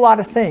whole lot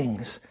of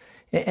things.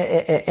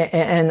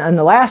 And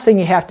the last thing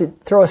you have to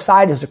throw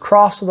aside is the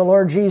cross of the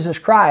Lord Jesus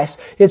Christ.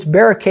 It's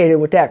barricaded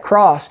with that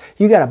cross.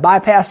 You got to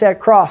bypass that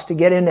cross to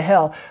get into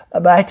hell.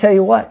 But I tell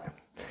you what,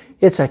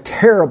 it's a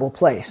terrible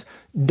place.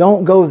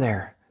 Don't go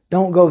there.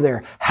 Don't go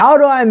there. How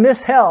do I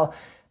miss hell?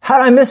 How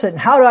do I miss it? And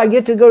how do I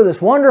get to go to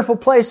this wonderful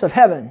place of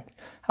heaven?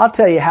 I'll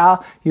tell you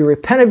how. You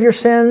repent of your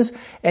sins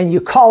and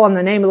you call on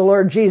the name of the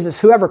Lord Jesus.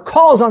 Whoever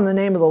calls on the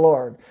name of the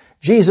Lord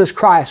Jesus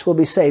Christ will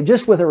be saved.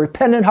 Just with a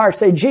repentant heart,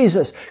 say,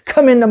 Jesus,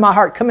 come into my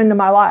heart, come into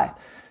my life.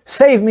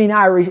 Save me now.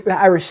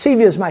 I receive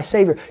you as my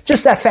Savior.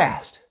 Just that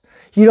fast.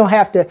 You don't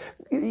have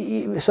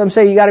to, some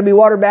say you got to be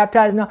water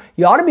baptized. No,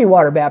 you ought to be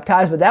water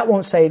baptized, but that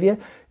won't save you.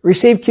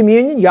 Receive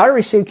communion. You ought to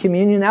receive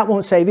communion. That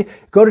won't save you.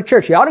 Go to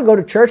church. You ought to go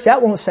to church.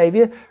 That won't save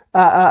you.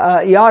 You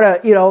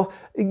ought to,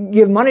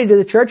 give money to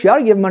the church. You ought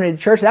to give money to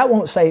church. That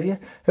won't save you.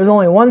 There's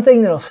only one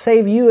thing that'll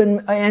save you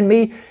and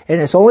me,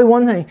 and it's only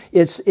one thing.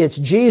 It's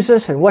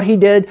Jesus and what He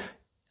did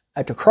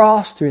at the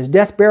cross through His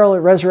death, burial,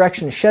 and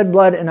resurrection, and shed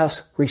blood, and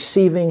us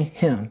receiving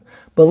Him.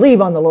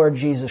 Believe on the Lord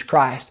Jesus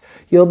Christ.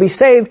 You'll be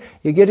saved.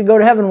 You get to go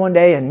to heaven one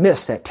day and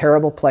miss that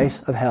terrible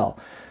place of hell.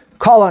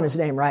 Call on His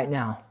name right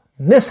now.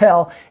 Miss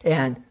hell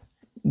and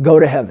go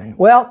to heaven.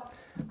 Well,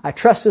 I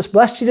trust this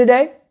blessed you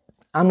today.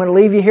 I'm going to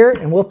leave you here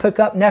and we'll pick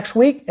up next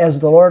week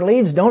as the Lord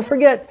leads. Don't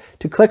forget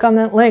to click on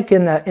that link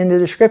in the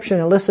description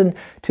and listen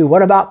to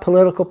What About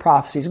Political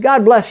Prophecies.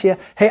 God bless you.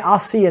 Hey, I'll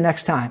see you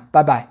next time.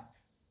 Bye-bye.